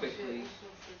and how quickly.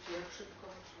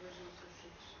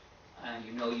 And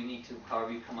you know you need to,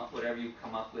 however you come up, whatever you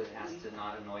come up with has to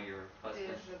not annoy your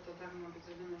husband.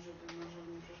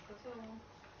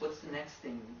 What's the next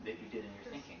thing that you did in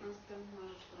your thinking?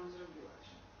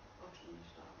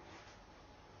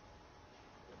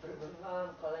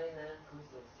 Próbowałam kolejne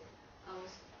konstrukcje. I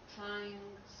was trying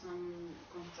some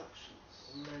constructions.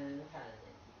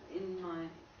 Mentalnie. In my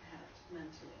head,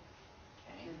 mentally.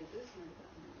 Okay. Maybe this, maybe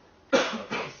that, maybe that.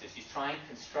 Okay, so she's trying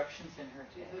constructions in her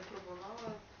head.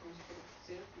 Wypróbowała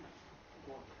konstrukcję w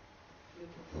głowie.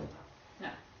 Wypróbowała.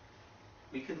 Now,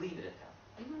 we could leave it at that.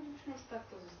 I moglibyśmy już tak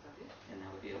to zostawić. And that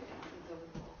would be okay. I to by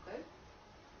było okej.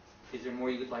 Is there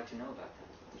more you would like to know about that?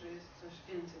 Czy jest coś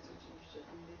więcej, co chcielibyście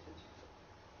tam wiedzieć?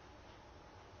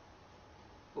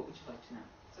 What would you like to know?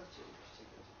 Co chcielibyście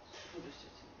wiedzieć? Co byście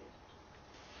chcieli wiedzieć?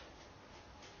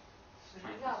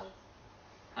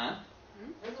 Huh?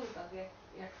 Rezultat,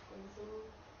 jak w końcu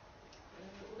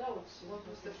udało ci się. What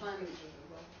was the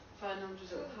final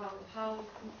result? How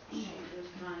she was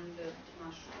drying the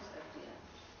mushrooms at the end?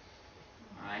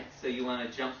 Alright, so you want to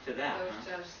jump to that, To już huh?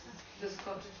 chciałaś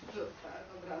wyskoczyć w przód, tak?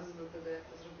 Od razu do tego, jak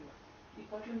to zrobiła. I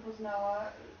po czym poznała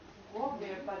w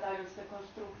głowie, badając te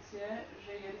konstrukcje,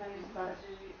 że jedna jest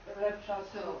bardziej lepsza od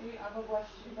drugiej, albo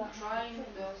właściwa. Trying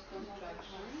those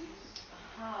constructions,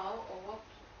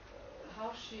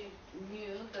 how she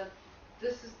knew that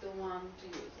this is the one to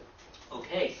use it.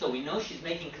 Okay, so we know she's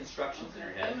making constructions in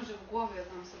her head. Wiemy, że w głowie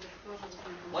tam sobie tworzy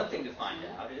różne One thing to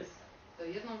find out is, to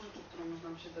jedną rzecz, którą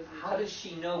można się dowiedzieć. how does she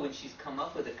know when she's come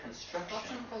up with a Po construction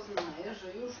czym poznaje, że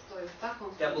już to jest ta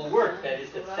konstrukcja, that will work, that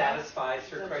is, that która satisfies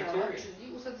her zadziała, criteria?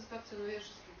 czyli usatysfakcjonuje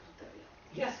wszystkie kryteria.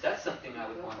 Yes, that's something I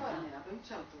would want to Dokładnie, know. ja bym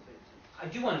chciał to wiedzieć. I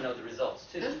do want to know the results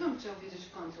too, Też bym chciał wiedzieć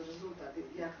w końcu rezultat,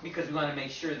 jak to because we want to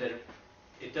make sure that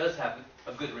it does have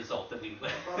a good result that we bo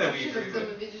that we właściwie agree chcemy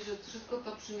with. wiedzieć, że wszystko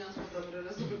to przyniosło dobry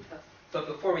rezultat. But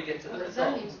before we get to the Ale result,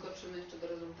 zanim skoczymy jeszcze do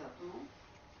rezultatu,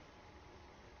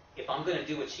 if I'm going to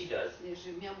do what she does,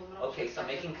 jeżeli miałbym robić Okay, so tak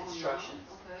jak making ona, constructions.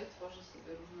 tworzę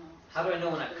sobie różne... how do I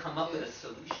know when I come up with a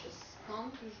solution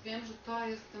Skąd już wiem, że to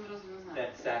jest tym rozwiązaniem,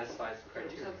 that satisfies the które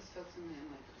criteria? usatysfakcjonuje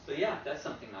moje kryteria. So yeah, that's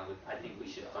something I think we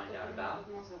should find out about.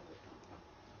 No zapytam.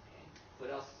 Okay. What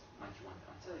else might you want to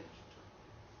find Co out? jeszcze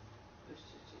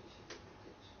byście chcieli się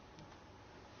dowiedzieć?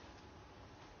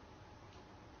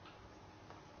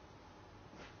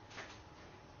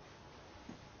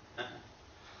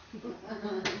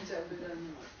 Chciałby, ale nie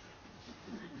ma.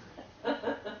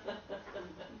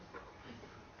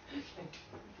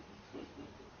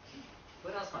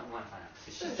 What else might we want to find out?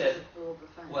 So she said,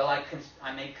 well,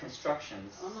 I make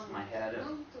constructions in my head of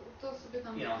To sobie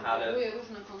tam you know, how to próbuję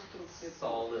różne konstrukcje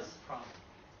solve this problem.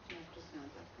 jak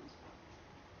rozwiązać tę sprawę.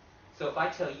 So if I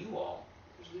tell you all,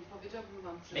 Jeżeli powiedziałbym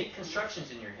wam make wszystkim,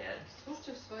 constructions in your head,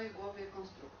 stwórzcie w swojej głowie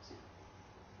konstrukcję.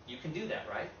 you can do that,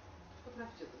 right?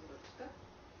 Potraficie to zrobić, tak?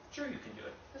 Sure, you can do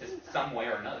it, just some way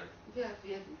or another.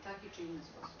 W taki czy inny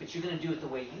sposób. But you're going to do it the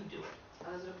way you do it.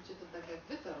 Ale zrobicie to tak, jak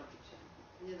wy to robicie,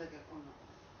 nie tak, jak ona.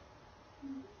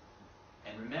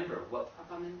 And remember, what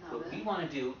we want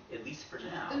to do, at least for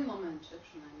now,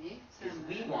 is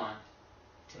we want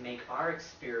to make our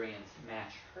experience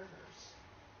match hers.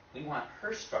 We want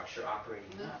her structure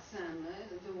operating in us.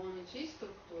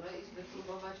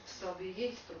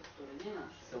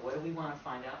 So what do we want to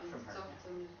find out from her?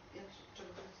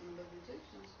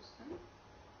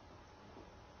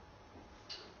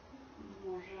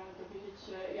 Może dowiedzieć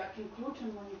się, jakim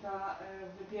kluczem Monika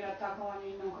wybiera taką, a nie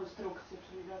inną konstrukcję,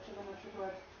 czyli dlaczego na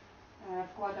przykład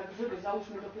wkłada grzyby,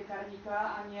 załóżmy, do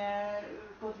piekarnika, a nie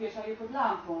podwiesza je pod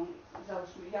lampą,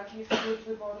 załóżmy. Jaki jest klucz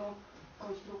wyboru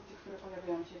konstrukcji, które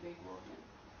pojawiają się w jej głowie?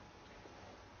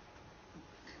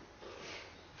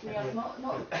 Jasno?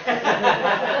 No.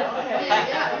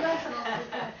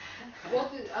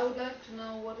 I would like to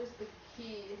know what is the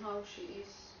key, how she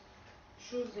is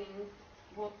choosing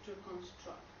what to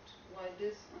construct. Why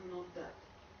this and not that?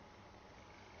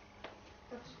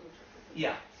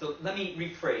 Yeah, so let me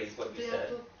rephrase what you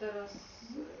said.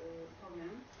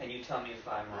 And you tell me if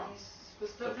I'm wrong.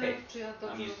 Okay,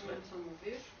 I'm used to it.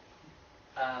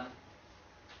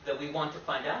 That we want to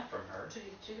find out from her.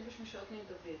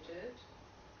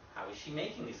 How is she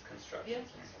making these constructions?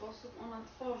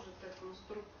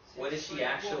 What is she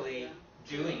actually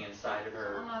doing inside of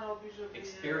her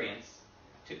experience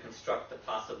to construct the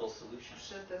possible solution?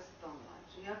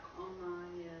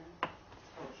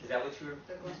 Is that what you were?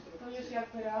 To jest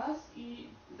jakby raz i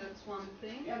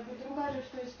jakby druga rzecz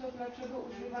to jest to, dlaczego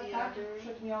używa takich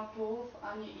przedmiotów,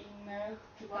 a nie innych,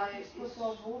 czy takich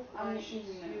sposobów, a nie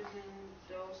innych.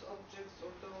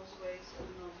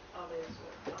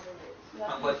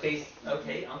 On what basis?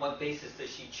 Okay, on what basis does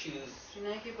she choose the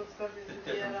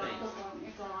different things?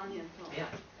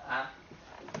 Yeah,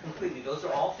 completely. Those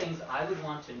are all things I would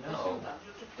want to know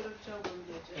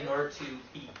in order to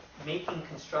be making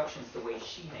constructions the way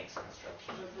she makes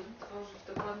constructions.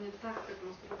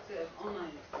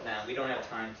 Now, we don't have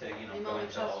time to, go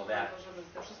into all that,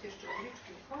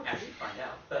 actually find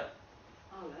out, but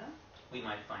we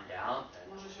might find out that,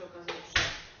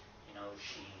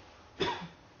 she,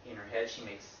 in her head, she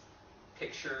makes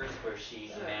pictures where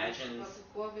she imagines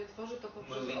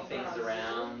moving things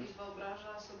around,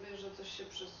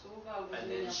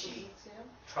 and then she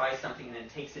tries something and then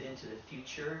takes it into the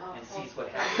future and sees what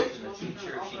happens in the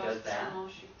future if she does that,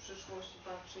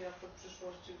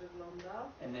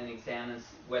 and then examines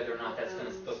whether or not that's going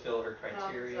to fulfill her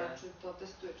criteria.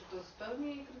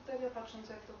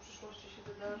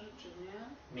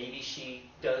 Maybe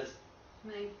she does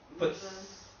put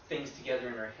things together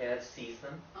in her head, sees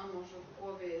them,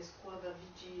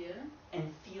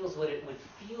 and feels what it would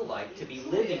feel like to be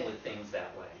living with things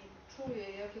that way.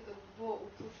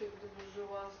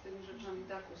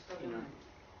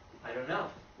 I don't know.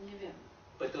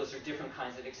 But those are different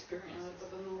kinds of experiences.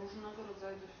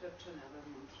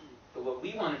 But what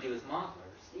we want to do as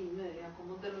modelers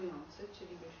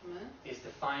is to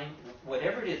find,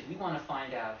 whatever it is, we want to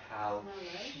find out how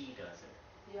she does it.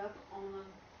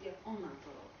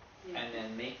 And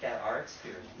then make that our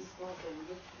experience.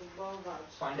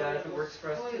 Find out if it works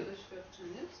for us too.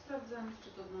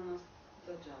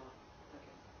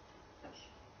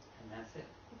 And that's it.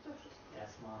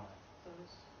 That's modeling.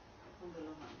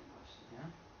 Yeah?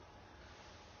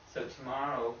 So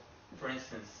tomorrow, for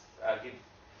instance, I'll give...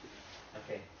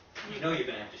 Okay. You know you're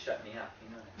going to have to shut me up. You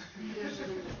know that.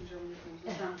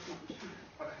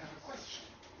 But I have a question.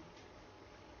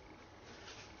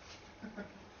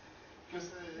 Because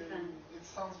it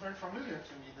sounds very familiar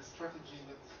to me, the strategy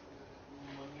that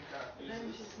Monika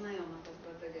uses.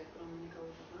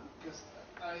 Because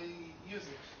I use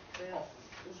it often.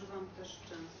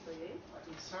 But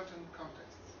in certain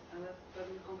contexts. And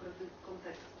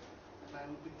I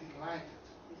would be delighted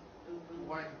to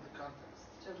widen the context,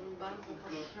 to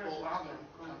include all other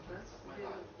contexts of my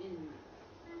life.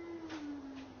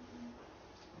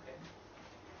 Okay.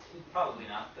 Probably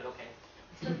not, but okay.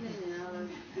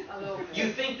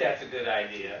 You think that's a good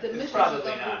idea. It's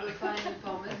probably not.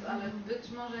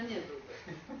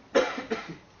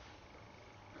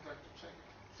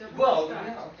 Well,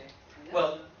 okay.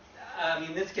 Well,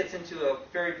 this gets into a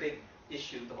very big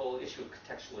issue, the whole issue of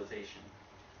contextualization.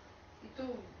 I tu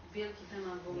wielki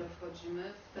temat w ogóle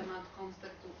wchodzimy, w temat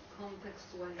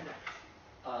kontekstualizacji.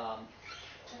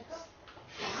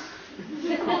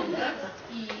 Kontekst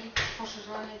i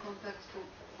poszerzanie kontekstu,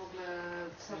 w ogóle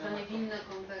wsadzanie w inne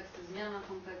konteksty, zmiana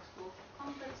kontekstu,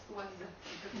 kontekstualizacja,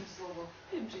 takie słowo.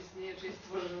 Nie wiem, czy istnieje, czy je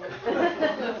stworzyłam.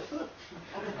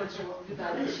 O to chodziło,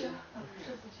 wydaje się.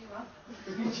 Przebudziłam.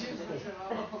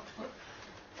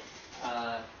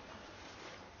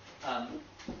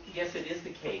 Yes, it is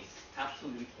the case,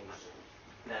 absolutely the case,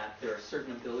 that there are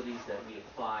certain abilities that we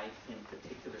apply in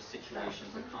particular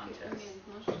situations or contexts.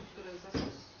 Umiejętności, które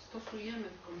stosujemy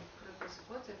w konkretnych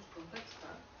sytuacjach czy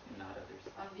kontekstach, not others.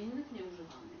 A w innych nie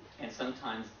używamy. And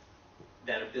sometimes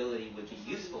that ability would be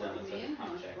useful in those other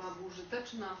contexts. Byłaby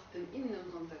użyteczna w tym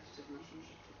innym kontekście w naszym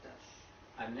życiu też.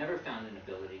 I've never found an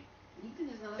ability Nigdy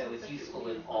nie znalazłem takiej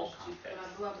umiejętności, która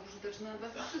byłaby użyteczna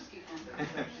we wszystkich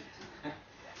kontekstach życia.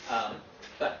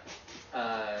 But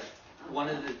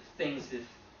one of the things if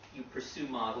you pursue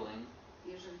modeling,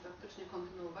 jeżeli faktycznie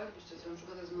kontynuowalibyście swoją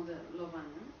przygodę z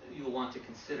modelowaniem, you will want to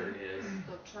consider is,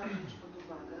 to trzeba wziąć pod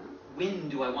uwagę, when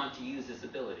do I want to use this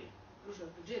ability? że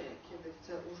gdzie, kiedy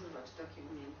chcę używać takiej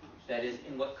umiejętności. That is,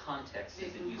 in what context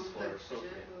is it useful or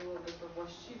appropriate? Byłoby to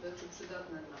właściwe czy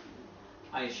przydatne dla mnie.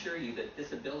 I assure you that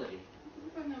this ability,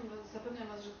 Zapewniam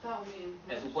was, że ta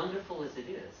umiejętność, as wonderful as it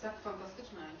is, tak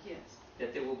fantastyczna jak jest,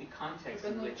 that there will be contexts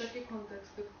in which takie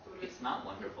konteksty, w których it's not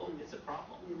wonderful, it's a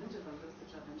problem. Nie będzie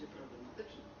fantastyczna, będzie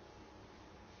problematyczna.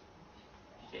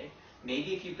 Okay? Maybe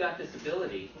if you've got this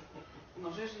ability,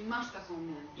 może jeżeli masz taką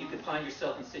umiejętność, you could find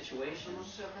yourself in situations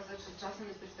może się okazać, że czasem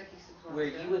jesteś w takich sytuacjach, where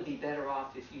you would be better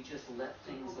off if you just let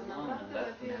things alone and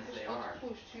left them as they are.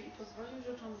 odpuścił i pozwolił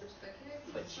rzeczom być takie, jak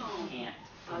But są, you can't.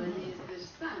 ale nie jesteś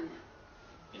w stanie.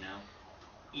 You know?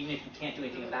 Even if you can't do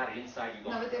anything about it inside, you're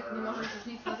going. Nawet jak nie możesz już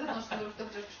nic na zewnątrz, to już to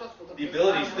chociaż w środku. The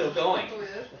ability is still going,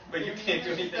 but you can't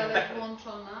do anything about it.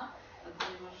 włączona, a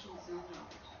ty nie możesz nic z nią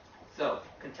zrobić. So,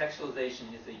 contextualization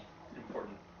is an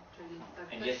important. Czyli ta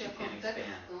And yes, kwestia you can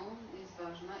kontekstu jest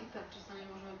ważna i tak czasami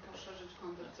możemy poszerzyć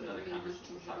kontekst, który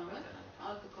umiejętności używamy,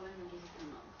 ale to kolejny duży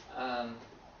temat.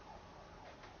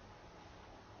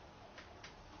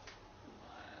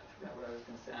 I forgot what I was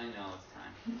going to say. I know it's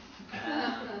time.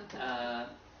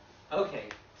 Okay,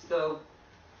 so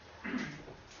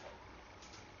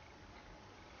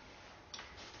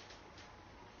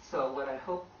so what I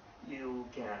hope you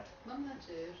get, Mam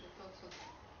nadzieję, że to, co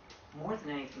more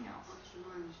than anything else,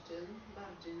 otrzymaliście,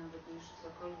 bardziej nawet niż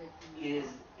cokolwiek innego,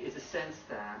 is a sense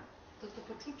that to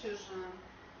poczucie, że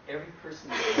every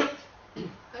person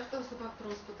każda osoba,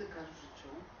 którą spotykasz w życiu,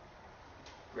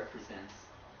 represents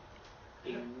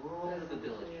a world of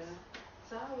abilities.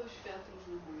 Cały świat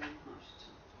różnych umiejętności.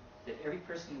 That every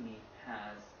person you meet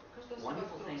has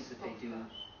wonderful things that they do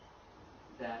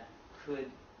that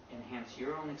could enhance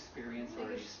your own experience or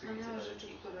the experience of other rzeczy,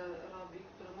 people. które robi,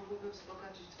 które mogłyby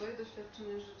wzbogacić twoje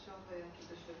doświadczenie życiowe, jak i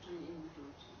doświadczenie innych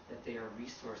ludzi. That they are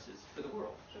resources for the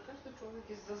world. Że każdy człowiek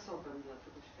jest zasobem dla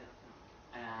tego świata.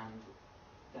 And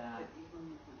that jego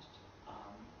umiejętności.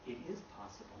 It is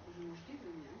possible Że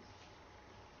możliwym jest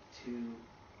to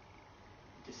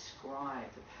describe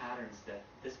the patterns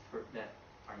that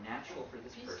are natural for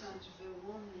this person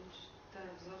wyłonić te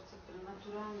wzorce, które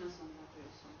naturalne są dla tej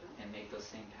osoby and make those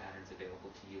same patterns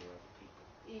available to you or other people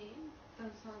i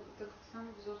tych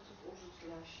samych wzorców użyć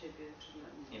dla siebie czy dla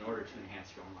innych. in order to enhance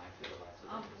your own life or the lives of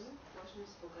others. Aby właśnie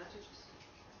wzbogacić,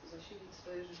 zasilić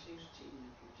swoje życie i życie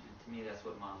innych ludzi. And to me that's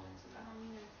what modeling is about.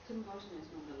 Tym właśnie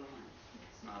jest modelowanie.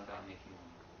 It's not about making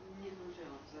money. Nie chodzi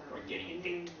o zarabianie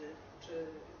pieniędzy czy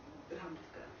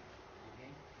randkę.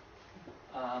 Okay.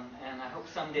 And I hope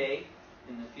someday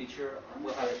in the future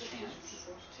we'll have a chance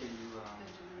to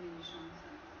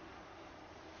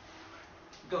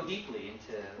go deeply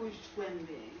into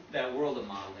that world of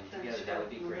modeling together. That would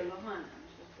be great.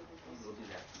 We'll do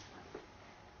that sometime.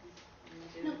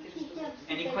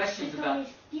 Any questions about?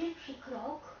 Czy to jest pierwszy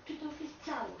krok, czy to już jest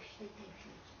całość tej techniki?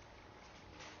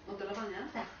 Modelowania?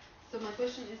 Tak. So my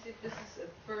question is if this is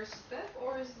a first step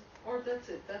or that's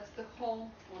it. That's the whole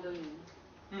modeling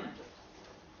method.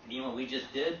 You know what we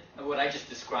just did? What I just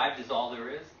described is all there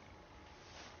is?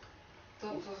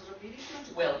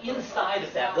 Well, inside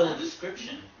of that little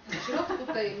description, w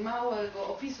środku tej małego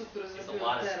opisu, który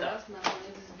zrobiłem teraz, na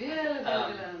koniec jest wiele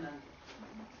elementów.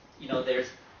 You know, there's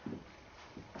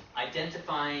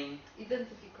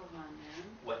identyfikowanie,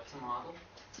 what to model.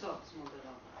 Co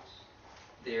zmodelować.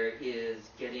 There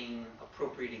is getting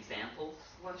appropriate examples.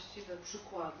 Właściwe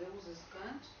przykłady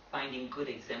uzyskać. Finding good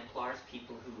exemplars,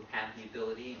 people who have the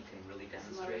ability and can really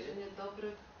demonstrate it. Znalezienie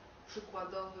dobrych,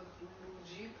 przykładowych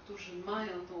ludzi, którzy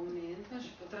mają tą umiejętność i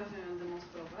potrafią ją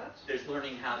demonstrować. There's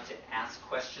learning how to ask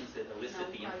questions that elicit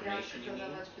the information you need.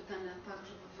 Zadawać pytania tak,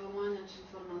 żeby wyłaniać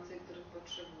informacje, których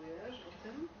potrzebujesz o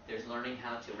tym. There's learning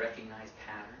how to recognize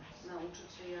patterns. Nauczyć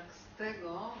się, jak z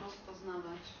tego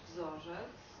rozpoznawać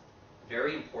wzorzec.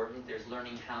 Very important, there's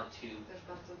learning how to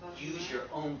use your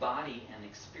own body and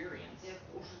experience jak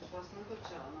użyć własnego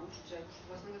ciała, nauczyć się jak użyć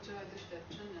własnego ciała i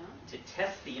doświadczenia to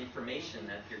test the information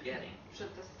that you're getting.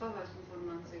 Przetestować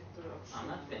informacje, które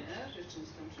otrzymujesz. Jeszcze nie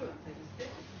skończyłem tej listy.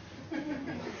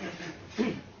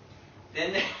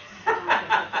 then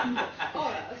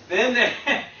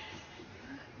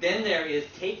there is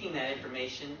taking that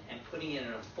information and putting it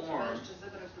in a form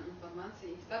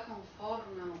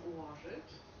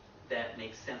that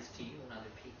makes sense to you and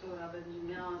other people.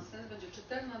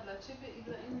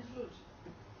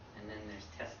 And then there's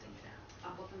testing now.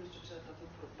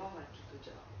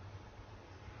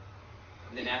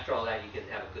 And then after all that, you get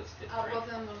to have a good stiff drink.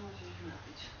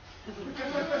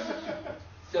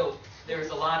 So there's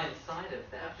a lot inside of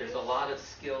that. There's a lot of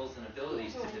skills and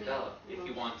abilities to develop if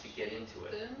you want to get into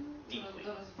it deeply.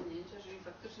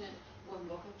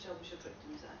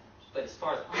 But as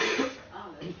far as I'm concerned,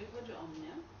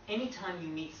 anytime you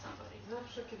meet somebody who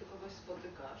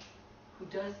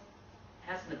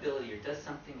has an ability or does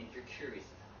something that you're curious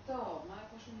about,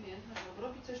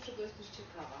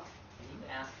 and you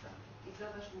ask them,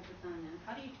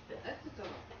 how do you do that?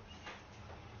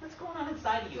 What's going on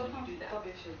inside of you when you do that?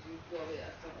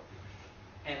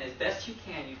 And as best you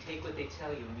can, you take what they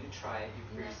tell you and you try it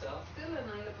for yourself.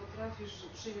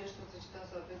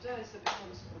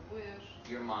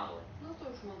 You're modeling.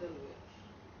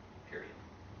 Period.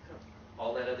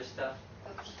 All that other stuff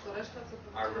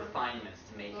are refinements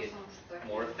to make it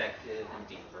more effective and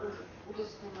deeper.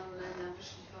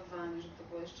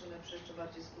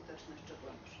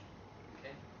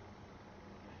 Okay?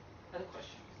 Other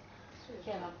questions?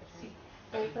 Ja mam pytanie.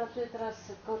 Pracuję teraz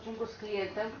w coachingu z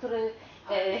klientem, który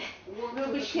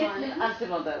byłby świetnym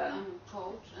antymodelem.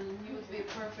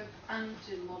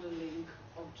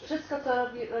 Wszystko co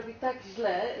robi tak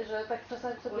źle, że tak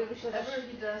czasami sobie myślę, że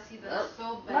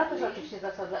ma też oczywiście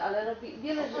zasady, ale robi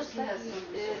wiele rzeczy takich.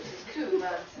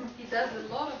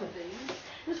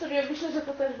 Myślę, że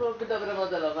to też byłoby dobre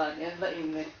modelowanie dla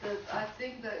innych.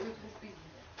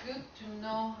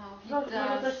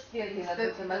 Może coś więcej na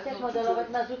ten temat. Jak modelować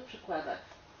na złych przykładach?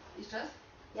 Jeszcze raz?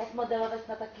 Jak modelować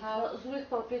na takich złych,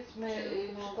 powiedzmy,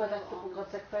 przykładach typu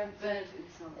konsekwencje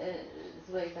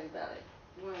złe i tak dalej?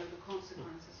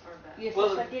 Jest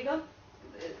coś takiego?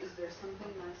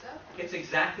 It's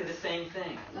exactly the same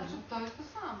thing. To jest to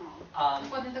samo.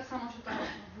 Dokładnie tak samo się to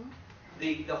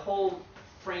robi. The whole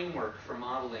framework for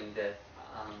modeling that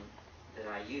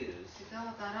I use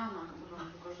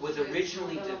was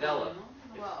originally developed.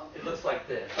 It looks like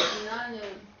this.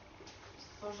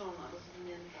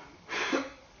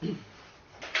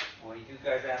 Well, you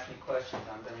guys ask me questions,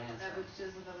 I'm going to answer.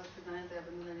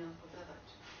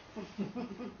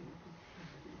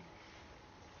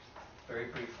 Very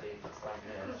briefly, it looks like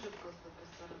this.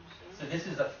 So this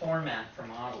is a format for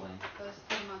modeling.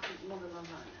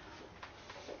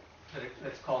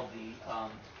 That's called the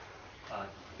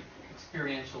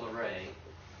experiential array.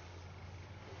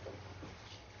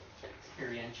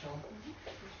 Experiential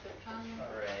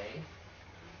array.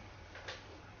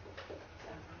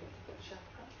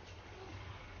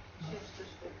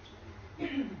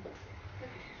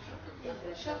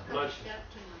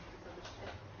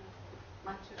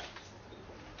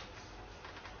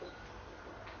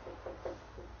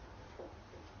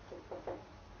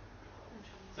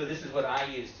 So this is what I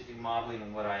use to do modeling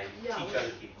and what I teach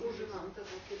other people.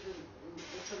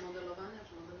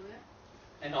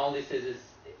 And all this is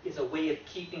a way of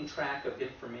keeping track of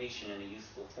information in a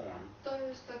useful form. To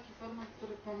jest taki format,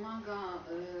 który pomaga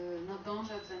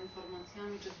nadążać za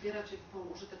informacjami, czy zbierać je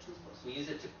w użyteczny sposób. We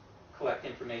use it to collect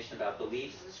information about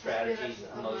beliefs, strategies,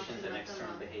 emotions, and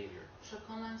external behavior.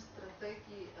 Przekonań,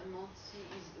 strategii, emocji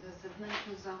i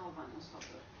zewnętrznych zachowań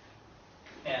osoby.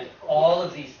 And all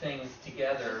of these things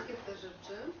together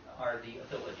are the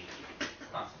ability,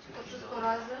 constitutes to wszystko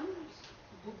razem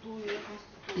buduje,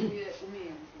 konstytuuje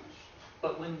umiejętność.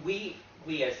 But when we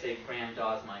I say Graham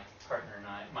Dawes, my partner and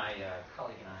I, my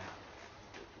colleague and I.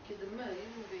 Kiedy my,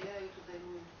 mówię ja i tutaj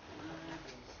mój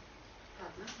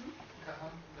partner,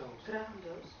 Graham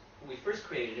Dawes. When we first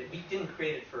created it, we didn't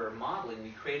create it for modeling,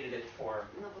 we created it for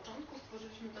Na początku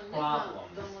stworzyliśmy to nie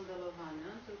do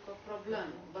modelowania, tylko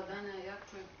problemu, badania jak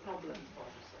człowiek problem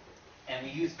tworzy sobie. And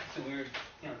so we were,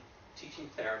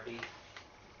 teaching therapy.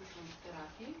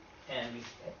 And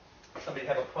somebody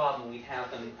have a problem, we'd have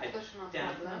them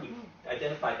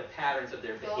identify the patterns of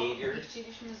their behavior,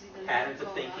 patterns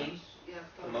of thinking,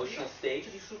 emotional states,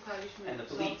 and the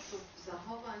beliefs.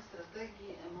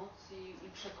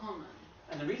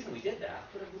 And the reason we did that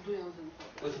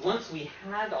was once we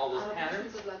had all those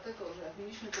patterns,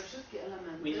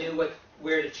 we knew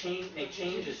where to make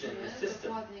changes in the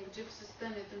system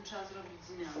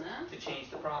to change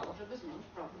the problem.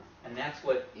 And that's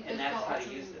how to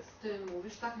use this.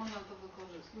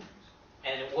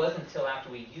 And it wasn't until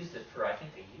after we used it for, I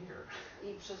think, a year.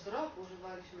 I przez rok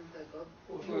używaliśmy tego.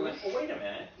 We went, oh, wait a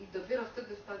minute. I dopiero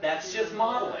wtedy wpadliśmy. That's just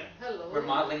modeling. Hello. We're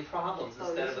modeling problems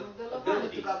instead of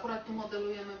abilities. Tylko akurat tu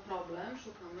modelujemy problem,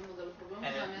 szukamy modelu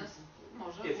problemu zamiast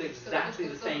może. It's exactly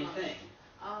the same thing.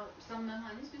 A sam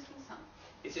mechanizm jest ten sam.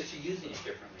 It's just you're using it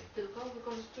differently. Tylko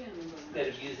wykorzystujemy go. Instead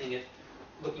of using it,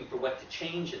 looking for what to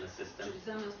change in the system. Czyli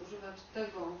zamiast używać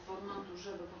tego formatu,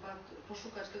 żeby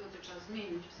poszukać tego, co trzeba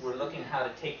zmienić w We're looking how to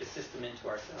take the system into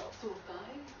ourselves.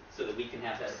 Tutaj. So that we can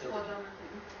have that ability. Składamy te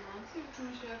informacje i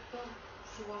uczymy się, jak to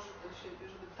przyłożyć do siebie,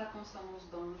 żeby taką samą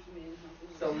zdolność, umiejętność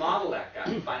uzyskać. So model that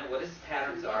guy, find out what his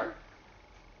patterns are,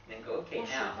 then go, okay, now.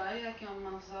 Poszukaj, jakie on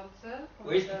ma wzorce.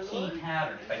 Where's the key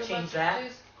pattern? If I change that, to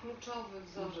jest kluczowy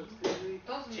wzorzec. Jeżeli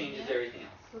to zmieni, changes everything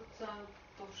else.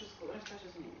 to wszystko, reszta się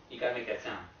zmieni. You gotta make that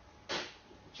sound.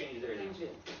 Changes everything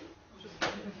else.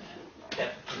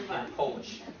 That's in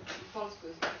Polish. W polsku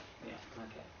jest. Yeah,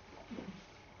 okay.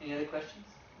 Any other questions?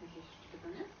 Jakieś jeszcze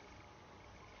pytania?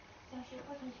 Chciałam się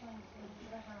upewnić,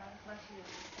 przepraszam, ale chyba się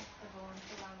to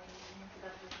wyłączyłam i nie to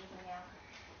dobrze zrozumiałam.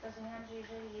 Rozumiałam, że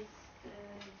jeżeli jest...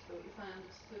 So if I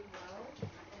understood well,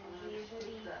 że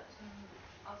jeżeli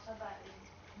osoba,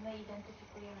 my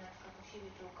identyfikujemy na przykład u siebie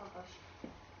czy u kogoś,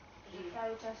 że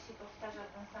cały czas się powtarza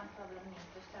ten sam problem, nie,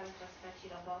 ktoś cały czas traci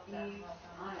robotę.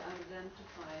 I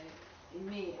identify in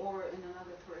me or in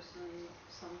another person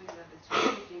something that is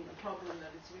repeating, a problem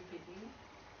that is repeating,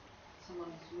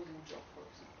 someone is losing a job, for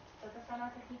example. To ta sama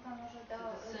technika może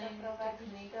doprowadzić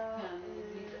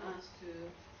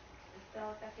do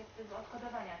takiego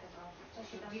odkodowania tego, w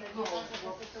czasie tam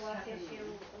ta sytuacja się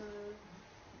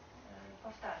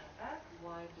powtarza, tak?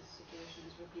 Why this situation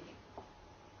is repeating.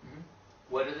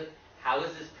 What are the, how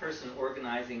is this person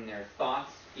organizing their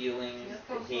thoughts, feelings,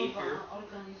 behavior?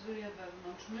 Organizuje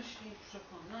wewnątrz myśli,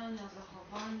 przekonania,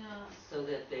 zachowania. So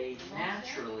that they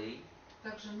naturally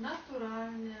także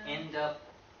naturalnie end up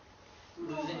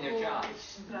losing their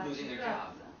jobs. Losing their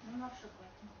job. Na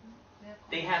przykład.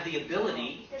 They have the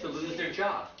ability to lose their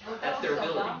job. That's their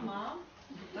ability.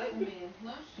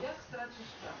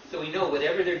 So we know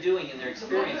whatever they're doing in their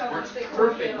experience works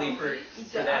perfectly for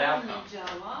that outcome.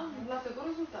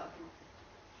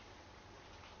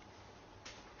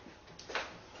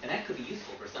 And that could be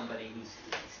useful for somebody who's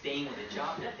staying with a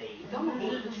job that they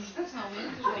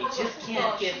just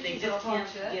can't get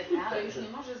out of it.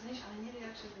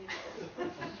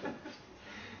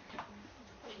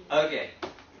 Okay.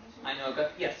 I know,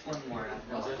 but yes, one more.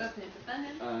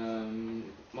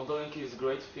 Modeling is a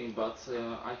great thing, but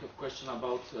I have a question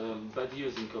about bad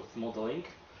using of modeling.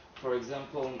 For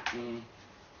example,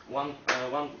 one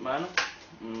man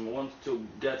wants to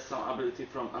get some ability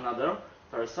from another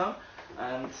person,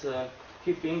 and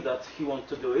he thinks that he wants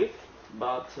to do it,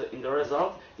 but in the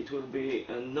result it will be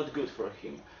not good for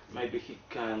him. Maybe he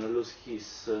can lose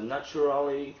his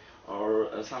naturally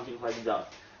or something like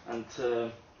that. And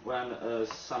when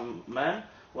some man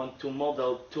want to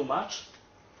model too much,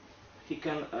 he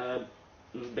can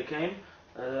become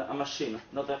a machine,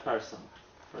 not a person,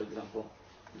 for example.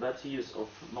 Bad use of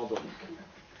modeling.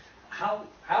 How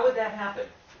would that happen?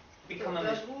 Become a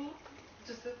machine?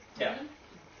 Yeah.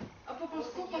 A po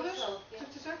polsku powiesz?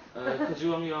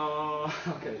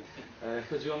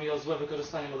 Chodziło mi o złe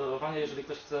wykorzystanie modelowania. Jeżeli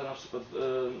ktoś chce na przykład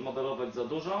modelować za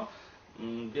dużo,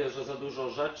 bierze za dużo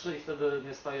rzeczy i wtedy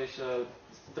nie staje się,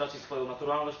 traci swoją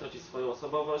naturalność, traci swoją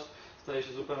osobowość, staje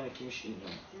się zupełnie kimś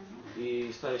innym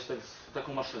i staje się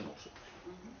taką maszyną.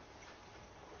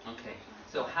 Okay,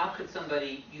 so how could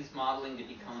somebody use modeling to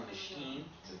become a machine?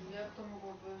 Jak to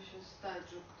mogłoby się stać,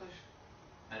 że ktoś...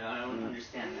 I don't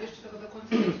understand. Jeszcze tego do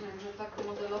końca nie rozumiem, że tak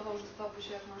modelował, że stałby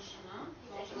się jak maszyna?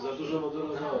 Za dużo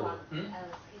modelował.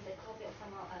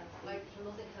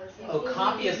 Oh,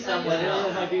 copy of someone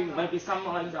else. Maybe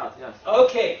someone like that, yes.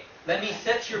 Okay, let me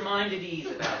set your mind at ease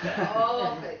about that.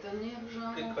 Okej, to niech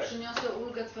przyniosę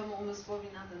ulgę twemu umysłowi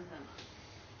na ten temat.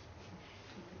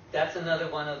 That's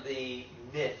another one of the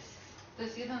myths. To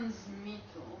jest jeden z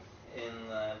mitów in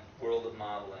the world of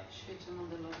modeling. W świecie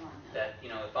modelowania. That, you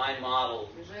know, if I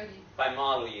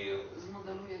model you,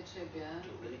 zmodeluję ciebie, do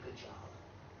a really good job.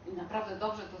 I naprawdę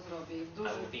dobrze to zrobię i w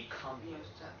dużych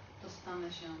ilościach, to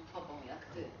stanę się tobą jak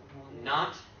ty. Not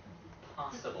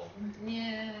possible.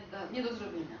 Nie do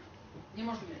zrobienia.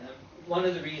 Niemożliwe. One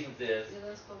of the reasons is,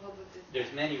 jeden z powodów jest,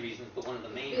 there's many reasons, but one of the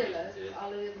main reasons is,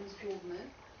 ale jeden z głównych,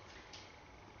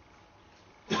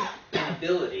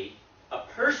 ability, a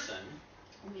person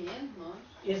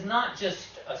is not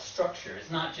just a structure,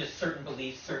 it's not just certain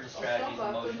beliefs, certain strategies,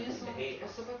 emotions, and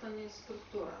behaviors. Osoba to nie jest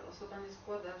struktura, osoba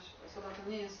to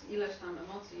nie jest ileś tam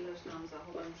emocji, ileś tam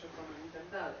zachowań, przekonań i tak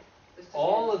dalej. To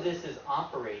all of this is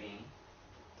operating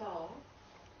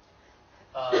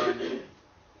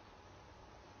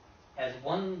as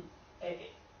one.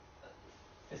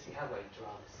 Let's see, how do I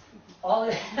draw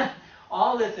this?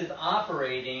 All this is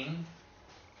operating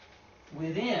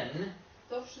within.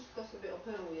 To wszystko sobie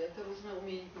operuje, te różne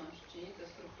umiejętności, te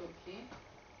strukturki.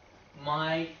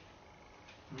 My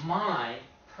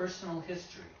personal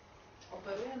history.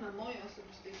 Operuje na mojej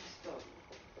osobistej historii.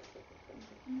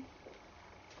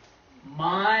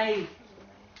 My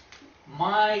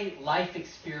life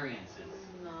experiences.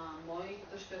 Na moich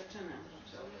doświadczeniach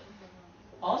życiowych.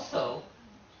 Also,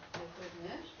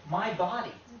 my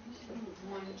body. W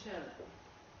moim ciele.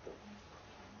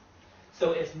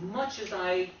 So as much as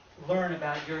I learn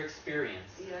about your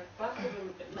experience, jak bardzo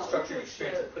bym nauczył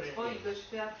się swoich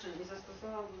doświadczeń i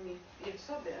zastosowałbym je w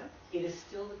sobie, it is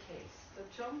still the case to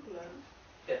ciągle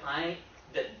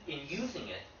that in using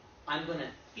it, I'm going to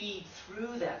feed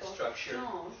through that structure.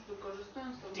 Wciąż,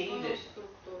 wykorzystując tą moją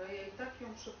strukturę, ja i tak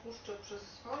ją przepuszczę przez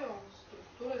swoją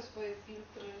strukturę, swoje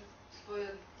filtry,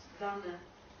 swoje dane.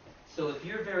 So if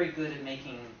you're very good at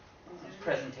making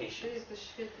presentations, ty jesteś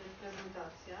świetny w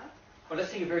prezentacjach, or let's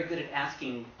say you're very good at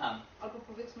asking, albo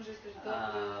powiedzmy, że jesteś dobry,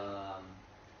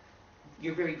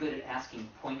 you're very good at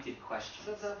asking pointed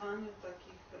questions. Zadawaniu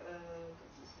takich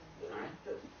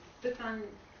pytań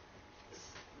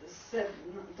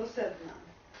do sedna.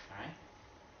 Right?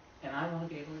 And I want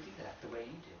to be able to do that the way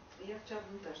you do. Ja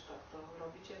chciałbym też tak to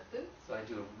robić jak ty. So I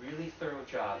do a really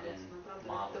thorough job in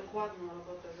modeling. Dokładną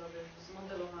robotę zrobię z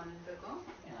modelowaniem tego.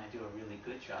 And I do a really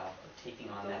good job of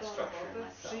taking on that structure in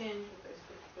myself. Przyjęciu tej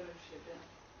struktury w siebie.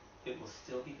 It will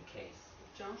still be the case.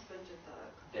 Wciąż będzie tak.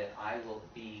 That I will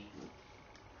be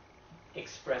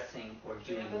expressing or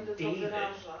doing David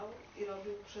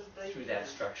through that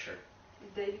structure.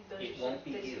 David będzie it won't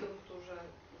be w tej you. strukturze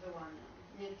wyłaniał,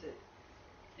 nie ty.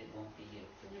 It won't be you.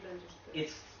 To nie będziesz ty.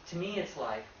 To me it's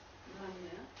like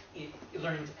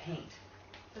learning to paint.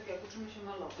 Tak jak uczymy się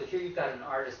malować. So here you've got an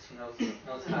artist who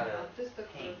knows how to artysta,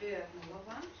 który wie jak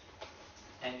malować.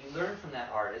 And you learn from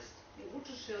that artist I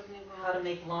uczysz się od niego how to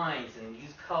make lines and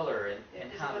use color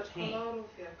and how to paint.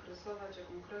 Kolorów, jak rysować,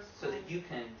 jaką kreską. So that you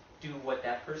can do what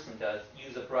that person does,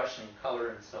 use a brush and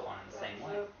color and so on in the same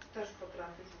way. Też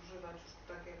potrafisz używać już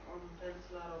tak jak on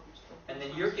pędzla robić to. And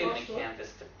then you're given a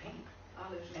canvas to paint.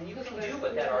 And you can do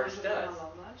what that artist does.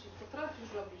 I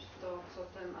potrafisz robić to, co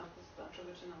ten artysta,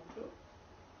 czego cię nauczył.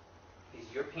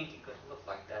 Is your painting going to look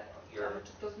like that of your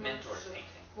mentor's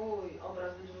painting? Twój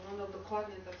obraz będzie wyglądał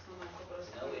dokładnie tak samo jak obraz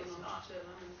twojego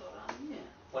nauczyciela, mentora? Nie.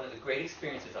 One of the great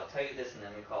experiences, I'll tell you this and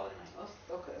then we call it a night.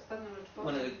 Ostatnia rzecz powiem.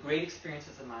 One of the great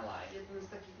experiences of my life. Jeden z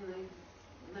takich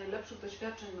najlepszych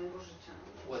doświadczeń mojego życia.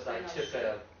 Was I took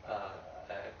a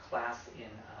class in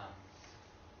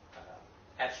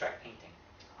abstract painting.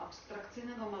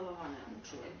 Abstrakcyjnego malowania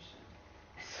uczyłem się.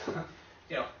 So,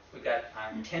 you know, we got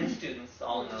 10 students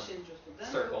all in a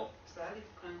circle.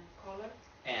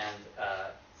 And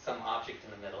some object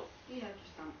in the middle. I jakiś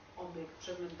tam obiekt,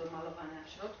 przedmiot do malowania w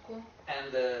środku.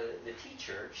 And the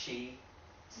teacher, she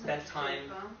spent time,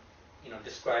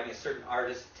 describing a certain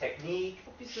artist's technique,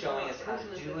 showing us how to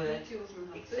do it,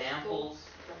 examples,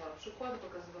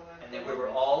 and then we were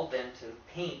all then to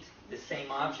paint the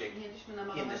same object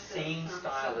in the same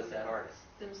style as that artist.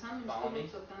 Follow me?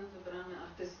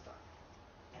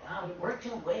 And I'm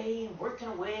working away, my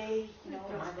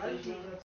painting.